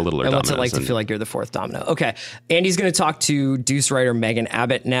happens? The littler dominoes. And what's it like to feel like you're the fourth domino? Okay. Andy's going to talk to Deuce writer Megan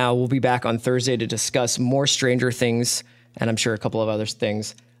Abbott now. We'll be back on Thursday to discuss more Stranger Things and I'm sure a couple of other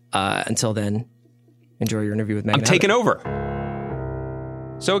things. Until then, enjoy your interview with Megan. I'm taking over.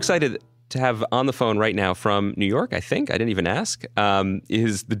 So excited to have on the phone right now from New York, I think. I didn't even ask.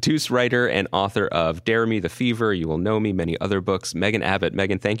 Is the Deuce writer and author of Dare Me, The Fever, You Will Know Me, many other books, Megan Abbott.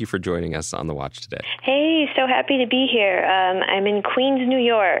 Megan, thank you for joining us on The Watch today. Hey, so happy to be here. I'm in Queens, New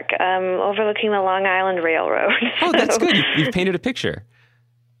York, overlooking the Long Island Railroad. Oh, that's good. You've painted a picture.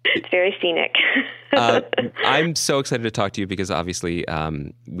 It's very scenic. I'm so excited to talk to you because obviously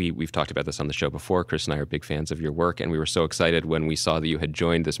we've talked about this on the show before. Chris and I are big fans of your work, and we were so excited when we saw that you had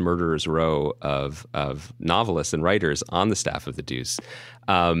joined this murderer's row of novelists and writers on the staff of the Deuce.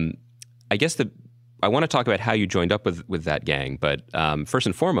 I guess I want to talk about how you joined up with that gang, but first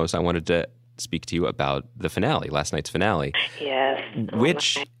and foremost, I wanted to speak to you about the finale, last night's finale. Yes.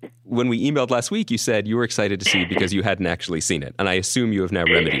 Which, when we emailed last week, you said you were excited to see because you hadn't actually seen it. And I assume you have now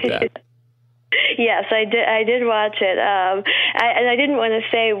remedied that. Yes, I did watch it. And I didn't want to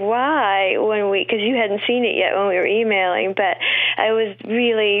say why because you hadn't seen it yet when we were emailing, but I was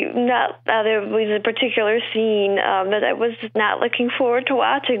really there was a particular scene that I was not looking forward to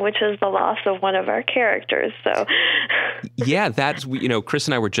watching, which was the loss of one of our characters. So, yeah, Chris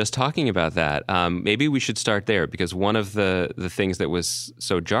and I were just talking about that. Maybe we should start there because one of the things that was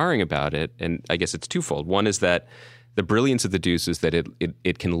so jarring about it, and I guess it's twofold. One is that the brilliance of the Deuce is that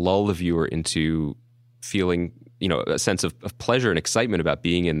it can lull the viewer into feeling, a sense of pleasure and excitement about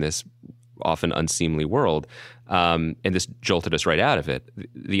being in this often unseemly world, and this jolted us right out of it.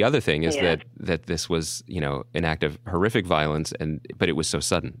 The other thing is that this was, an act of horrific violence, but it was so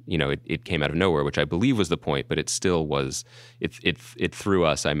sudden. It came out of nowhere, which I believe was the point, but it still was. It threw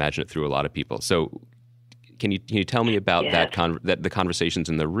us. I imagine it threw a lot of people. So. Can you tell me about the conversations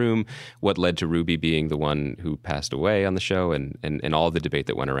in the room? What led to Ruby being the one who passed away on the show, and all the debate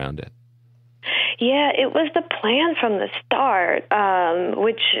that went around it? Yeah, it was the plan from the start,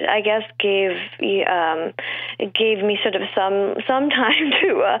 which I guess gave me sort of some time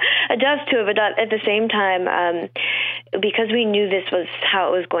to adjust to it, but at the same time, because we knew this was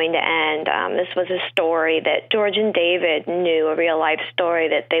how it was going to end. This was a story that George and David knew, a real life story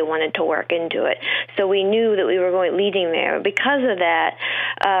that they wanted to work into it. So we knew that we were leading there. Because of that,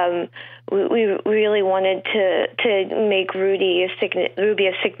 we really wanted to make Ruby a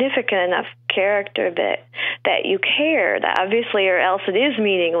significant enough character that you cared, obviously, or else it is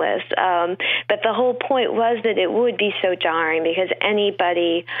meaningless. But the whole point was that it would be so jarring because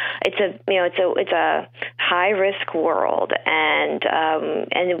anybody, it's a high risk world, and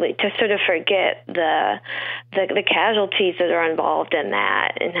to sort of forget the casualties that are involved in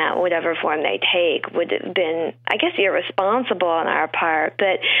that and whatever form they take would have been, I guess, irresponsible on our part.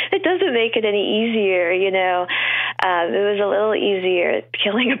 But it doesn't make it any easier, It was a little easier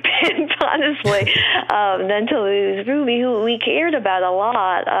killing a pimp, honestly, than to lose Ruby, who we cared about a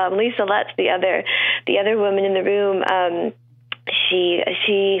lot. Lisa Letts, the other woman in the room,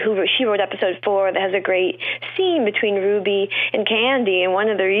 she wrote episode 4 that has a great scene between Ruby and Candy, and one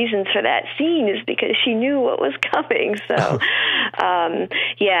of the reasons for that scene is because she knew what was coming. So,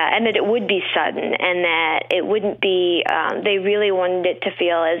 and that it would be sudden, and that it wouldn't be. They really wanted it to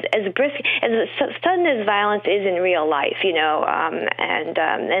feel as brisk, as sudden as violence is in real life,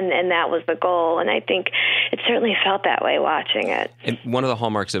 and that was the goal. And I think it certainly felt that way watching it. And one of the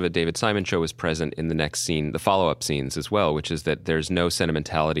hallmarks of a David Simon show is present in the next scene, the follow-up scenes as well, which is that there's no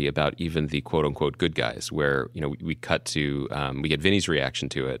sentimentality about even the quote-unquote good guys, where we cut to we get Vinny's reaction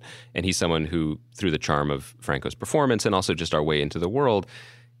to it, and he's someone who, through the charm of Franco's performance and also just our way into the world,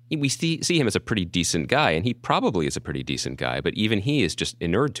 we see him as a pretty decent guy, and he probably is a pretty decent guy, but even he is just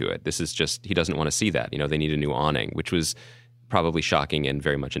inured to it. This is just, he doesn't want to see that. They need a new awning, which was probably shocking and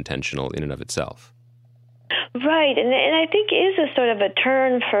very much intentional in and of itself. Right, and I think is a sort of a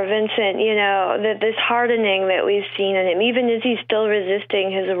turn for Vincent, this hardening that we've seen in him, even as he's still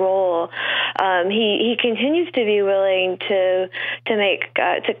resisting his role. He continues to be willing to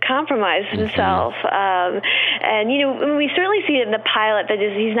compromise himself. And we certainly see it in the pilot that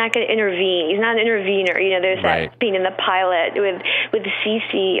he's not going to intervene. He's not an intervener. There's that scene in the pilot with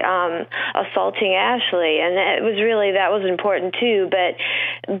Cece assaulting Ashley, and that was important too. But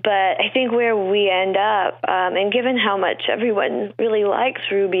I think where we end up, and given how much everyone really likes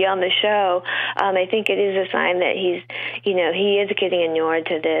Ruby on the show, I think it is a sign that he is getting inured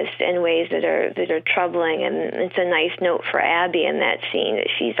to this in ways that are troubling, and it's a nice note for Abby in that scene that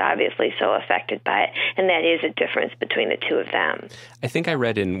she's obviously so affected by it, and that is a difference between the two of them. I think I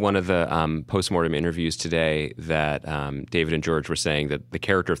read in one of the postmortem interviews today that David and George were saying that the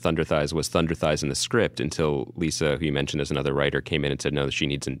character of Thunder Thighs was Thunder Thighs in the script until Lisa, who you mentioned as another writer, came in and said, no, she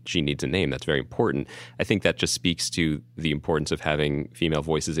needs a name. That's very important. I think that just speaks to the importance of having female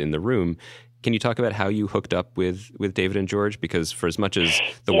voices in the room. Can you talk about how you hooked up with David and George? Because for as much as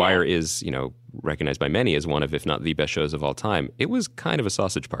The Wire is, recognized by many as one of, if not the best shows of all time, it was kind of a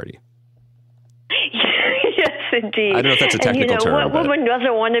sausage party. Indeed. I don't know if that's a technical term. What woman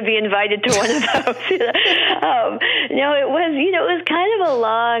doesn't want to be invited to one of those? No, it was kind of a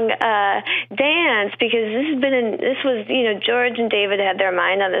long dance, because George and David had their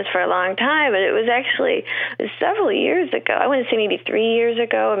mind on this for a long time, and it was several years ago. I want to say maybe 3 years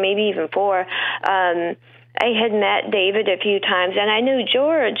ago, or maybe even 4. I had met David a few times, and I knew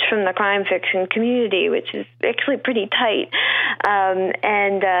George from the crime fiction community, which is actually pretty tight.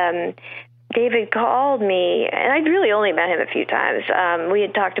 David called me, and I'd really only met him a few times. We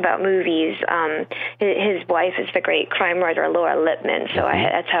had talked about movies. His wife is the great crime writer Laura Lippman, so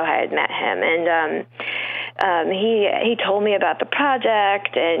that's how I had met him. And he told me about the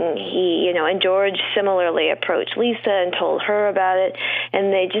project, and and George similarly approached Lisa and told her about it.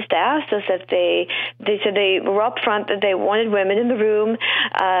 And they just asked us if they said they were upfront that they wanted women in the room,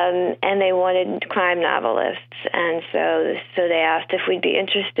 and they wanted crime novelists. And so they asked if we'd be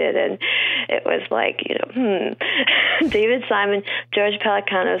interested, and it was like, David Simon, George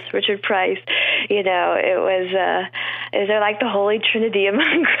Pelecanos, Richard Price, they're like the holy trinity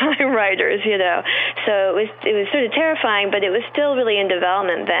among crime writers, So it was sort of terrifying, but it was still really in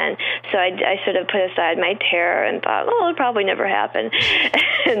development then. So I sort of put aside my terror and thought, it'll probably never happen.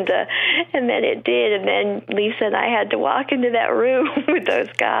 and then it did. And then Lisa and I had to walk into that room with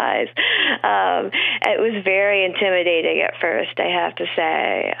those guys. It was very intimidating at first, I have to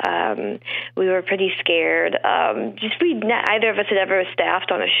say. We were pretty scared. Neither of us had ever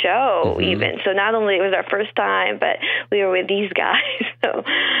staffed on a show, even. So not only it was our first time, but we were with these guys. So,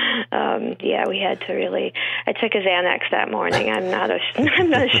 we had to really. I took a Xanax that morning. I'm not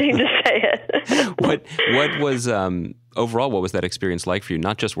ashamed to say it. What was overall? What was that experience like for you?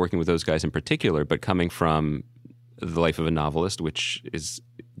 Not just working with those guys in particular, but coming from the life of a novelist, which is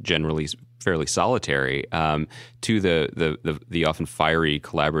generally fairly solitary, to the often fiery,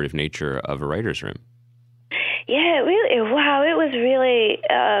 collaborative nature of a writer's room. Yeah, it was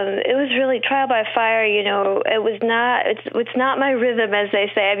really trial by fire. It's not my rhythm, as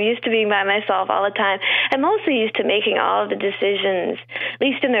they say. I'm used to being by myself all the time. I'm also used to making all of the decisions, at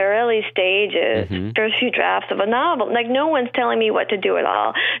least in the early stages, first few drafts of a novel. Like, no one's telling me what to do at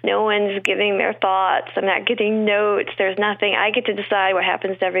all. No one's giving their thoughts. I'm not getting notes. There's nothing. I get to decide what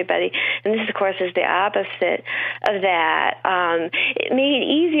happens to everybody. And this, of course, is the opposite of that. It made it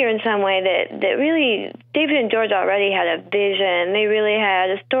easier in some way that really David and George already had a vision. They really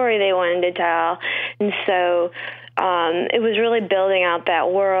had a story they wanted to tell. And so it was really building out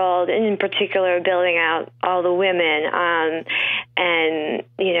that world, and in particular building out all the women. And,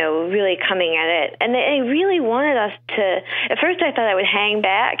 really coming at it. And they really wanted us to, at first I thought I would hang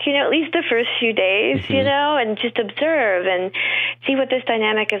back, at least the first few days, and just observe and see what this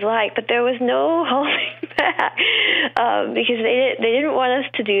dynamic is like. But there was no holding back because they didn't want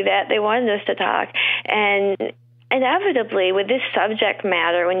us to do that. They wanted us to talk. And inevitably, with this subject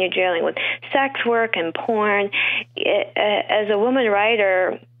matter, when you're dealing with sex work and porn, as a woman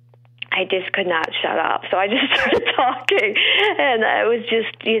writer, I just could not shut up. So I just started talking, and I was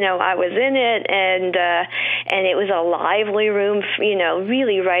just, I was in it, and it was a lively room,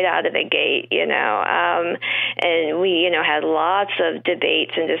 really right out of the gate, and we, had lots of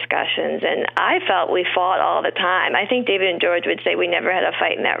debates and discussions, and I felt we fought all the time. I think David and George would say we never had a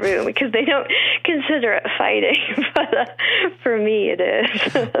fight in that room because they don't consider it fighting, but for me it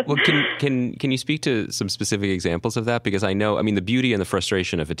is. Well, can you speak to some specific examples of that? Because I know, the beauty and the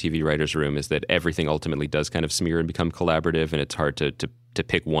frustration of a TV writer's room is that everything ultimately does kind of smear and become collaborative, and it's hard to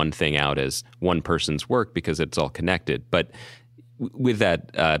pick one thing out as one person's work because it's all connected. But with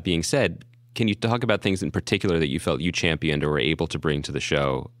that being said, can you talk about things in particular that you felt you championed or were able to bring to the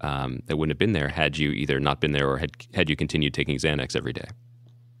show that wouldn't have been there had you either not been there or had you continued taking Xanax every day?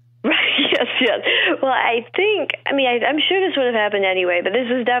 Yes. Well, I think, I'm sure this would have happened anyway, but this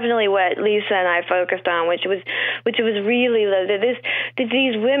was definitely what Lisa and I focused on, which was really that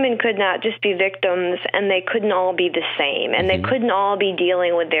these women could not just be victims, and they couldn't all be the same, and they couldn't all be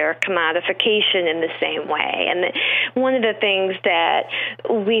dealing with their commodification in the same way. And one of the things that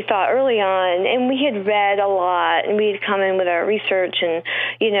we thought early on, and we had read a lot, and we had come in with our research, and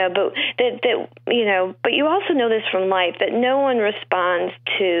but you also know this from life that no one responds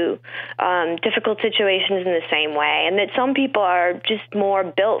to difficult situations in the same way, and that some people are just more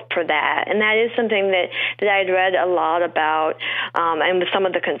built for that. And that is something that I'd read a lot about, and with some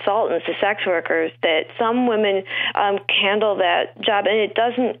of the consultants, the sex workers, that some women handle that job and it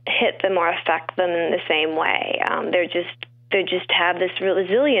doesn't hit them or affect them in the same way. They just have this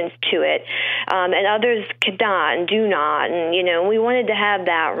resilience to it, and others cannot and do not. And we wanted to have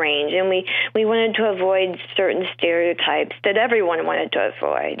that range, and we wanted to avoid certain stereotypes that everyone wanted to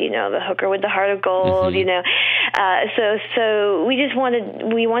avoid. The hooker with the heart of gold. So we just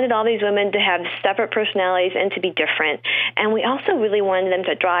wanted all these women to have separate personalities and to be different, and we also really wanted them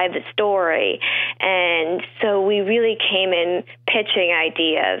to drive the story. And so we really came in pitching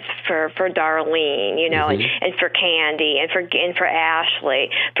ideas for Darlene, and for Candy, and for Ashley,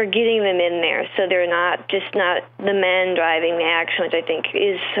 for getting them in there, so they're not the men driving the action, which I think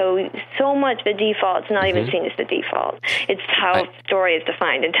is so much the default. It's not even seen as the default. It's how story is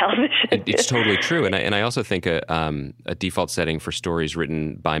defined in television. It's totally true, and I also think a default setting for stories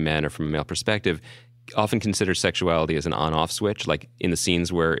written by men or from a male perspective often considers sexuality as an on-off switch, like in the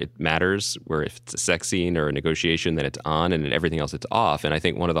scenes where it matters, where if it's a sex scene or a negotiation, then it's on, and in everything else it's off. And I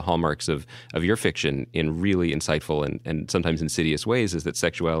think one of the hallmarks of your fiction in really insightful and sometimes insidious ways is that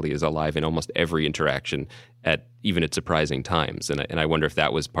sexuality is alive in almost every interaction at even at surprising times. And I wonder if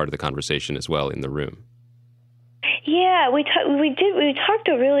that was part of the conversation as well in the room. Yeah, we talked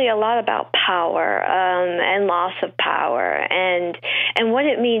really a lot about power and loss of power and what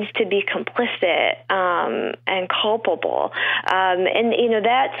it means to be complicit and culpable. And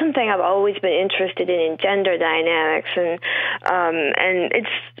that's something I've always been interested in gender dynamics, and it's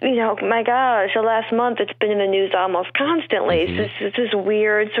my gosh, the last month it's been in the news almost constantly. Mm-hmm. It's this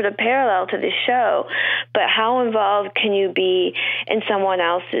weird sort of parallel to this show, but how involved can you be in someone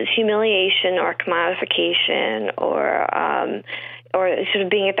else's humiliation or commodification or sort of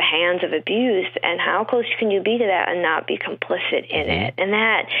being at the hands of abuse, and how close can you be to that and not be complicit in it? And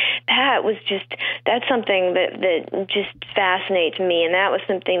that's something that just fascinates me, and that was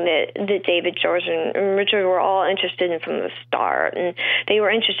something that David, George, and Richard were all interested in from the start, and they were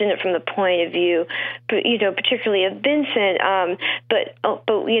interested in it from the point of view, particularly of Vincent, but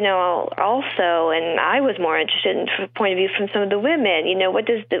also, and I was more interested in from the point of view from some of the women. What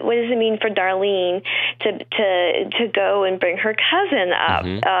does it mean for Darlene to go and bring her cousin up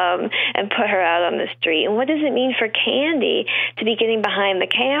and put her out on the street? And what does it mean for Candy to be getting behind the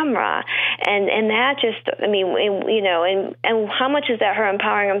camera? And that just, and how much is that her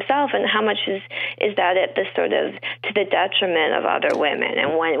empowering himself, and how much is that at the sort of to the detriment of other women?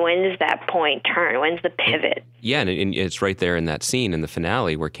 And when does that point turn? When's the pivot? Yeah, and it's right there in that scene in the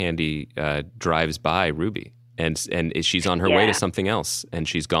finale where Candy drives by Ruby. And she's on her way to something else, and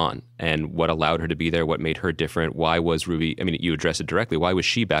she's gone. And what allowed her to be there? What made her different? Why was Ruby? You address it directly. Why was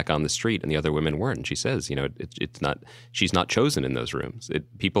she back on the street and the other women weren't? And she says, it's not. She's not chosen in those rooms.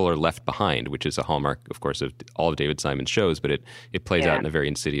 People are left behind, which is a hallmark, of course, of all of David Simon's shows. But it plays out in a very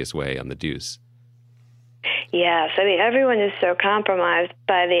insidious way on The Deuce. Yes, I mean everyone is so compromised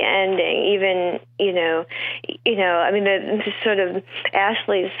by the ending. Even I mean the sort of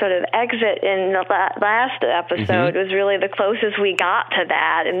Ashley's sort of exit in the last episode was really the closest we got to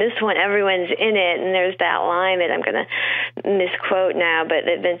that. And this one, everyone's in it, and there's that line that I'm going to misquote now, but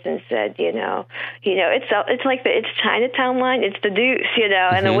that Vincent said, it's like it's Chinatown line, it's the Deuce,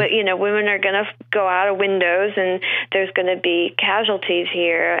 and the women are going to go out of windows, and there's going to be casualties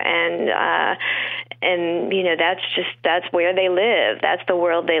here, and that's where they live. That's the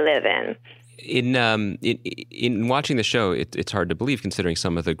world they live in. In watching the show, it's hard to believe considering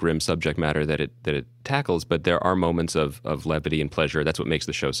some of the grim subject matter that it tackles, but there are moments of levity and pleasure. That's what makes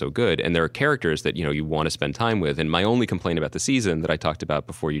the show so good. And there are characters that you want to spend time with. And my only complaint about the season that I talked about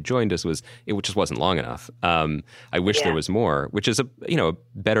before you joined us was it just wasn't long enough. I wish there was more, which is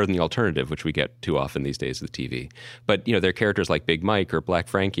better than the alternative, which we get too often these days with TV. But there are characters like Big Mike or Black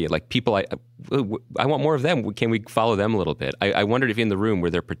Frankie, like people I want more of them. Can we follow them a little bit? I wondered if in the room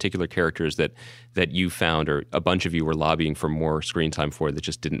were there particular characters that you found, or a bunch of you were lobbying for more screen time for, that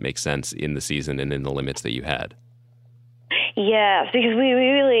just didn't make sense in the season and in the limits that you had? Yes, because we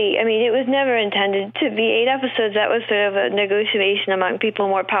really, it was never intended to be 8 episodes. That was sort of a negotiation among people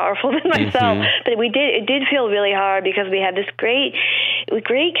more powerful than myself. But it did feel really hard because we had this great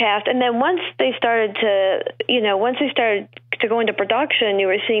cast. And then once they started to go into production, you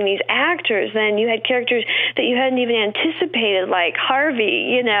were seeing these actors, then you had characters that you hadn't even anticipated, like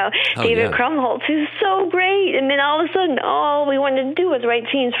Harvey, David Krumholtz, who's so great. And then all of a sudden, all we wanted to do was write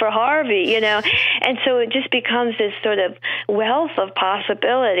scenes for Harvey, And so it just becomes this sort of wealth of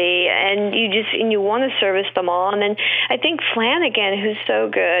possibility, and you want to service them all. And then I think Flanagan, who's so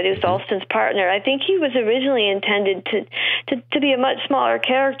good, who's Alston's partner, I think he was originally intended to be a much smaller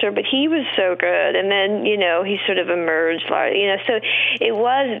character, but he was so good. And then, he sort of emerged, so it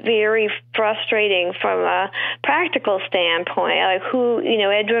was very frustrating from a practical standpoint, like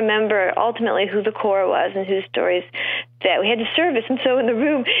I had to remember ultimately who the core was and whose stories that we had to service. And so in the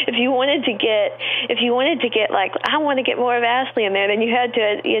room, if you wanted to get like, I want to get more of Ashley in there, then you had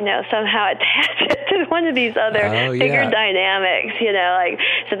to, somehow attach it to one of these other bigger dynamics,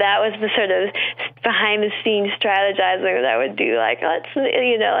 so that was the sort of behind the scenes strategizing that I would do, like, let's,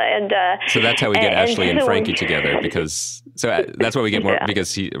 and so that's how we get Ashley and Frankie together, because that's why we get more,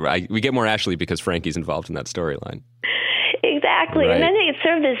 because we get more Ashley because Frankie's involved in that storyline. Exactly. Right. And then it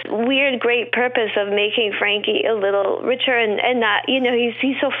served this weird, great purpose of making Frankie a little richer and not,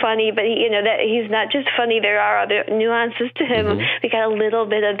 he's so funny, but that he's not just funny. There are other nuances to him. We got a little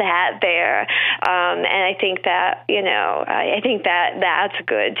bit of that there. And I think that, that's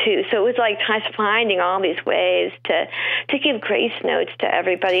good too. So it was like finding all these ways to give grace notes to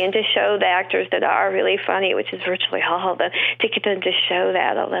everybody and to show the actors that are really funny, which is virtually all of them, to get them to show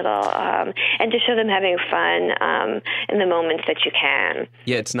that a little, and to show them having fun in the moments that you can.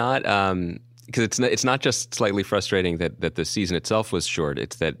 Yeah, it's not because it's not just slightly frustrating that the season itself was short.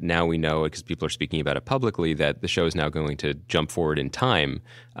 It's that now we know, because people are speaking about it publicly, that the show is now going to jump forward in time,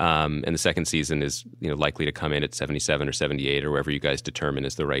 and the second season is likely to come in at 77 or 78 or wherever you guys determine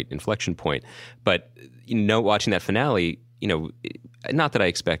is the right inflection point. But watching that finale, not that I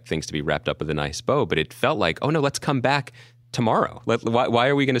expect things to be wrapped up with a nice bow, but it felt like, oh no, let's come back tomorrow. Why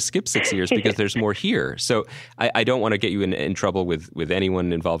are we going to skip 6 years? Because there's more here. So I don't want to get you in trouble with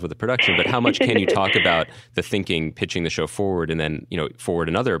anyone involved with the production, but how much can you talk about the thinking, pitching the show forward, and then forward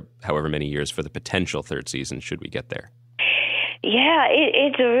another however many years for the potential third season should we get there? Yeah,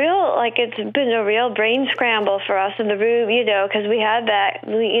 it's been a real brain scramble for us in the room, because we had that,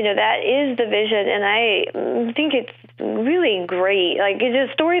 that is the vision, and I think it's really great. Like, it's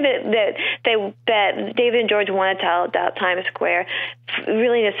a story that David and George want to tell about Times Square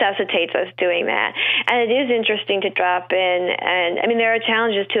really necessitates us doing that. And it is interesting to drop in, and there are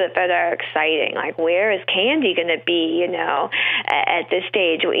challenges to it that are exciting. Like, where is Candy going to be, at this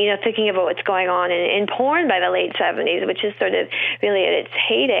stage? Thinking about what's going on in porn by the late 70s, which is sort of really at its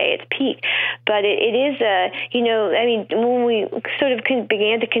heyday, its peak. But it is when we sort of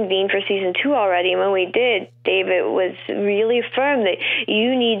began to convene for season 2 already, when we did, David was really firm that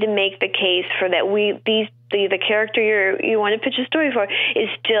you need to make the case for that the character you want to pitch a story for is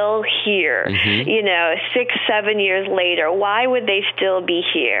still here, 6-7 years later. Why would they still be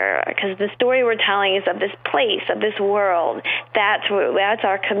here? Because the story we're telling is of this place, of this world. That's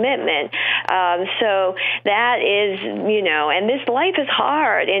our commitment. So that is, and this life is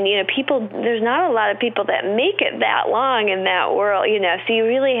hard, and there's not a lot of people that make it that long in that world, so you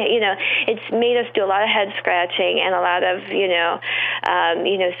really, it's made us do a lot of head scratching and a lot of,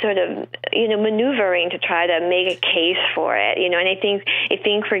 sort of maneuvering to try to make a case for it, and I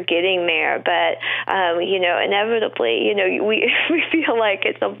think we're getting there, but inevitably, we feel like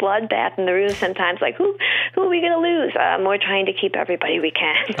it's a bloodbath in the room sometimes, like who are we going to lose? We're trying to keep everybody we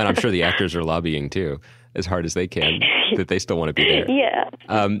can. And I'm sure the actors are lobbying too, as hard as they can, that they still want to be there. Yeah.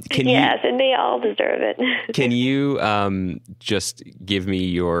 And they all deserve it. Can you just give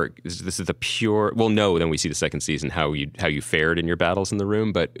me this is the pure, we'll know then we see the second season how you fared in your battles in the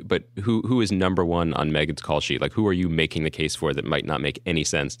room, but who is number one on Megan's call sheet? Like, who are you making the case for that might not make any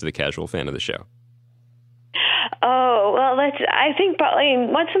sense to the casual fan of the show? Oh, well, I think probably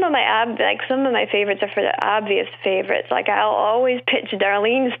some of my favorites are for the obvious favorites. Like, I'll always pitch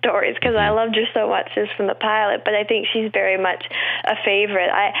Darlene's stories because I loved her so much just from the pilot, but I think she's very much a favorite.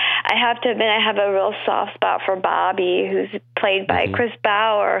 I have to admit I have a real soft spot for Bobby, who's played by Chris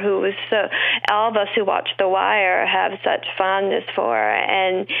Bauer, who was all of us who watch The Wire have such fondness for.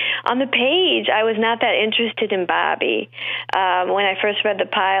 And on the page, I was not that interested in Bobby when I first read the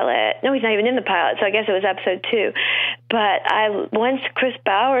pilot. No, he's not even in the pilot, so I guess it was episode 2. But once Chris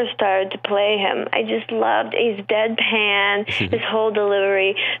Bauer started to play him, I just loved his deadpan, his whole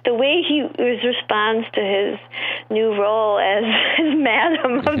delivery, the way he responds to his new role as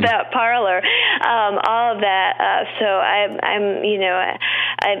madam of that parlor, all of that. So I've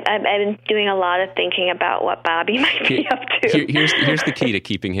been doing a lot of thinking about what Bobby might be up to. Here's the key to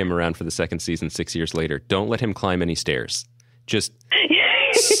keeping him around for the second season 6 years later. Don't let him climb any stairs. Just...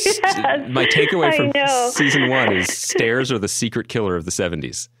 My takeaway from season 1 is stairs are the secret killer of the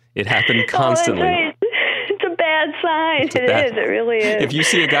 70s. It happened constantly. Oh, that's right. It's a bad sign. It really is. If you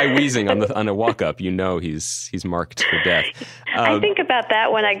see a guy wheezing on a walk up, he's marked for death. I think about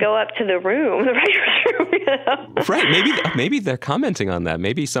that when I go up to the writer's room. Right. Maybe they're commenting on that.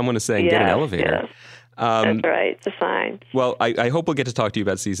 Maybe someone is saying get an elevator. Yes. That's right. It's a sign. Well, I hope we'll get to talk to you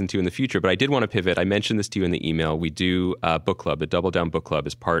about season 2 in the future, but I did want to pivot. I mentioned this to you in the email. We do a book club. The Double Down Book Club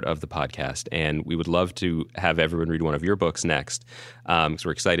is part of the podcast, and we would love to have everyone read one of your books next, because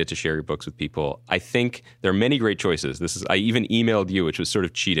we're excited to share your books with people. I think there are many great choices. I even emailed you, which was sort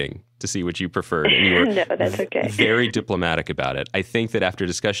of cheating to see what you preferred, and you were no, that's okay. very diplomatic about it. I think that after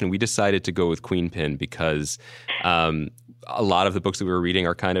discussion, we decided to go with Queen Pin because a lot of the books that we were reading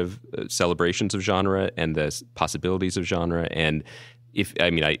are kind of celebrations of genre and the possibilities of genre. And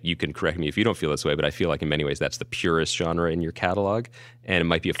you can correct me if you don't feel this way, but I feel like in many ways that's the purest genre in your catalog, and it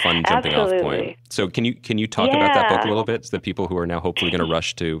might be a fun jumping off point. So can you talk about that book a little bit, so that people who are now hopefully going to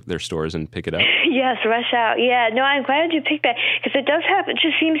rush to their stores and pick it up? Yes, rush out. Yeah, no, I'm glad you picked that, because it does have. It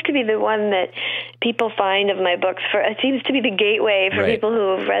just seems to be the one that people find of my books. It seems to be the gateway for people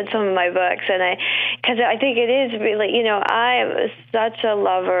who have read some of my books, and because I think it is really. I am such a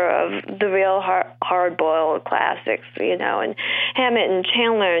lover of the real hard-boiled classics. And Hammett and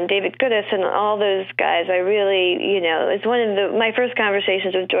Chandler and David Goodis and all those guys. I really, it's one of my first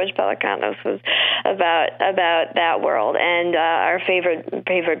conversations with George Pelecanos was about that world and our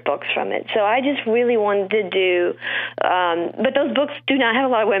favorite books from it. So I just really wanted to do, but those books do not have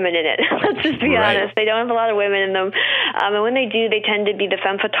a lot of women in it. Let's just be honest. They don't have a lot of women in them. And when they do, they tend to be the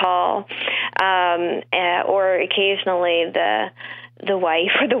femme fatale, or occasionally the wife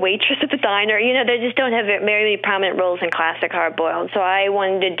or the waitress at the diner. They just don't have very prominent roles in classic hard-boiled. So I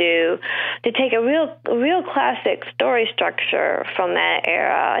wanted to take a real classic story structure from that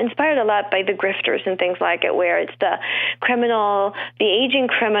era, inspired a lot by The Grifters and things like it, where it's the aging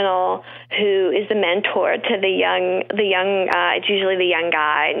criminal who is the mentor to the young. It's usually the young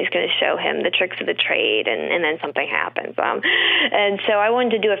guy, and he's going to show him the tricks of the trade, and then something happens. And so I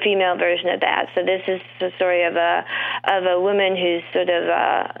wanted to do a female version of that. So this is the story of a woman who's sort of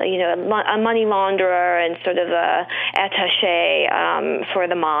a money launderer and sort of a attaché for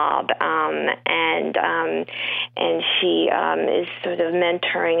the mob, and she is sort of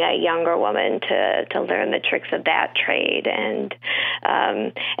mentoring a younger woman to learn the tricks of that trade, and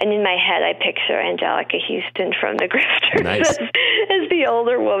in my head I picture Angelica Houston from The Grifters as the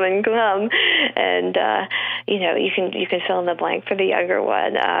older woman, and you can fill in the blank for the younger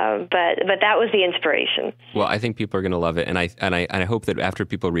one, but that was the inspiration. Well, I think people are going to love it, and I hope that after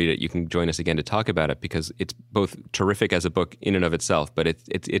people read it, you can join us again to talk about it, because it's both terrific as a book in and of itself, but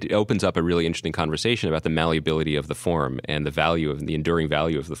it opens up a really interesting conversation about the malleability of the form and the enduring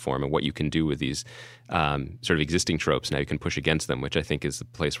value of the form, and what you can do with these sort of existing tropes. Now you can push against them, which I think is the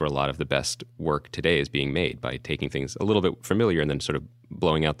place where a lot of the best work today is being made, by taking things a little bit familiar and then sort of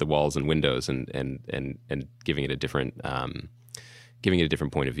blowing out the walls and windows and giving it a different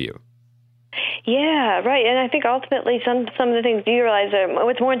point of view. Yeah, right. And I think ultimately some of the things you realize are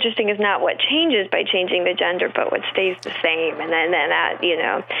what's more interesting is not what changes by changing the gender, but what stays the same. And then that,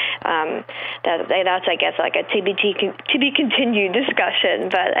 that's, I guess, like a to be continued discussion.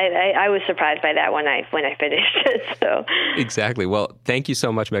 But I was surprised by that when I finished it. So exactly. Well, thank you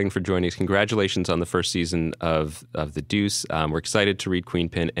so much, Megan, for joining us. Congratulations on the first season of The Deuce. We're excited to read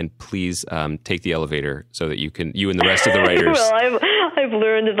Queenpin, and please take the elevator so that you and the rest of the writers. Well, I've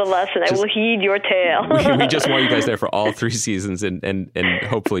learned the lesson. I will heed your tale. we just want you guys there for all 3 seasons, and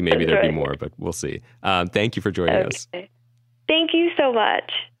hopefully maybe there'll be more, but we'll see. Thank you for joining us. Thank you so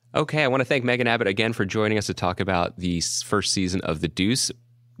much. Okay, I want to thank Megan Abbott again for joining us to talk about the first season of The Deuce.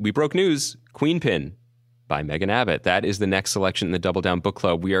 We broke news, Queenpin by Megan Abbott. That is the next selection in the Double Down Book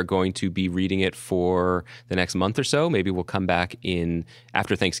Club. We are going to be reading it for the next month or so. Maybe we'll come back in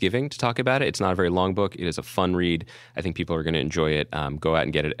after Thanksgiving to talk about it. It's not a very long book. It is a fun read. I think people are going to enjoy it. Go out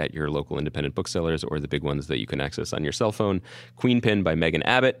and get it at your local independent booksellers or the big ones that you can access on your cell phone. Queenpin by Megan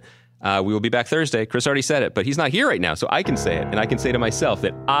Abbott. We will be back Thursday. Chris already said it, but he's not here right now, so I can say it. And I can say to myself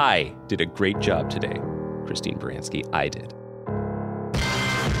that I did a great job today. Christine Baranski, I did.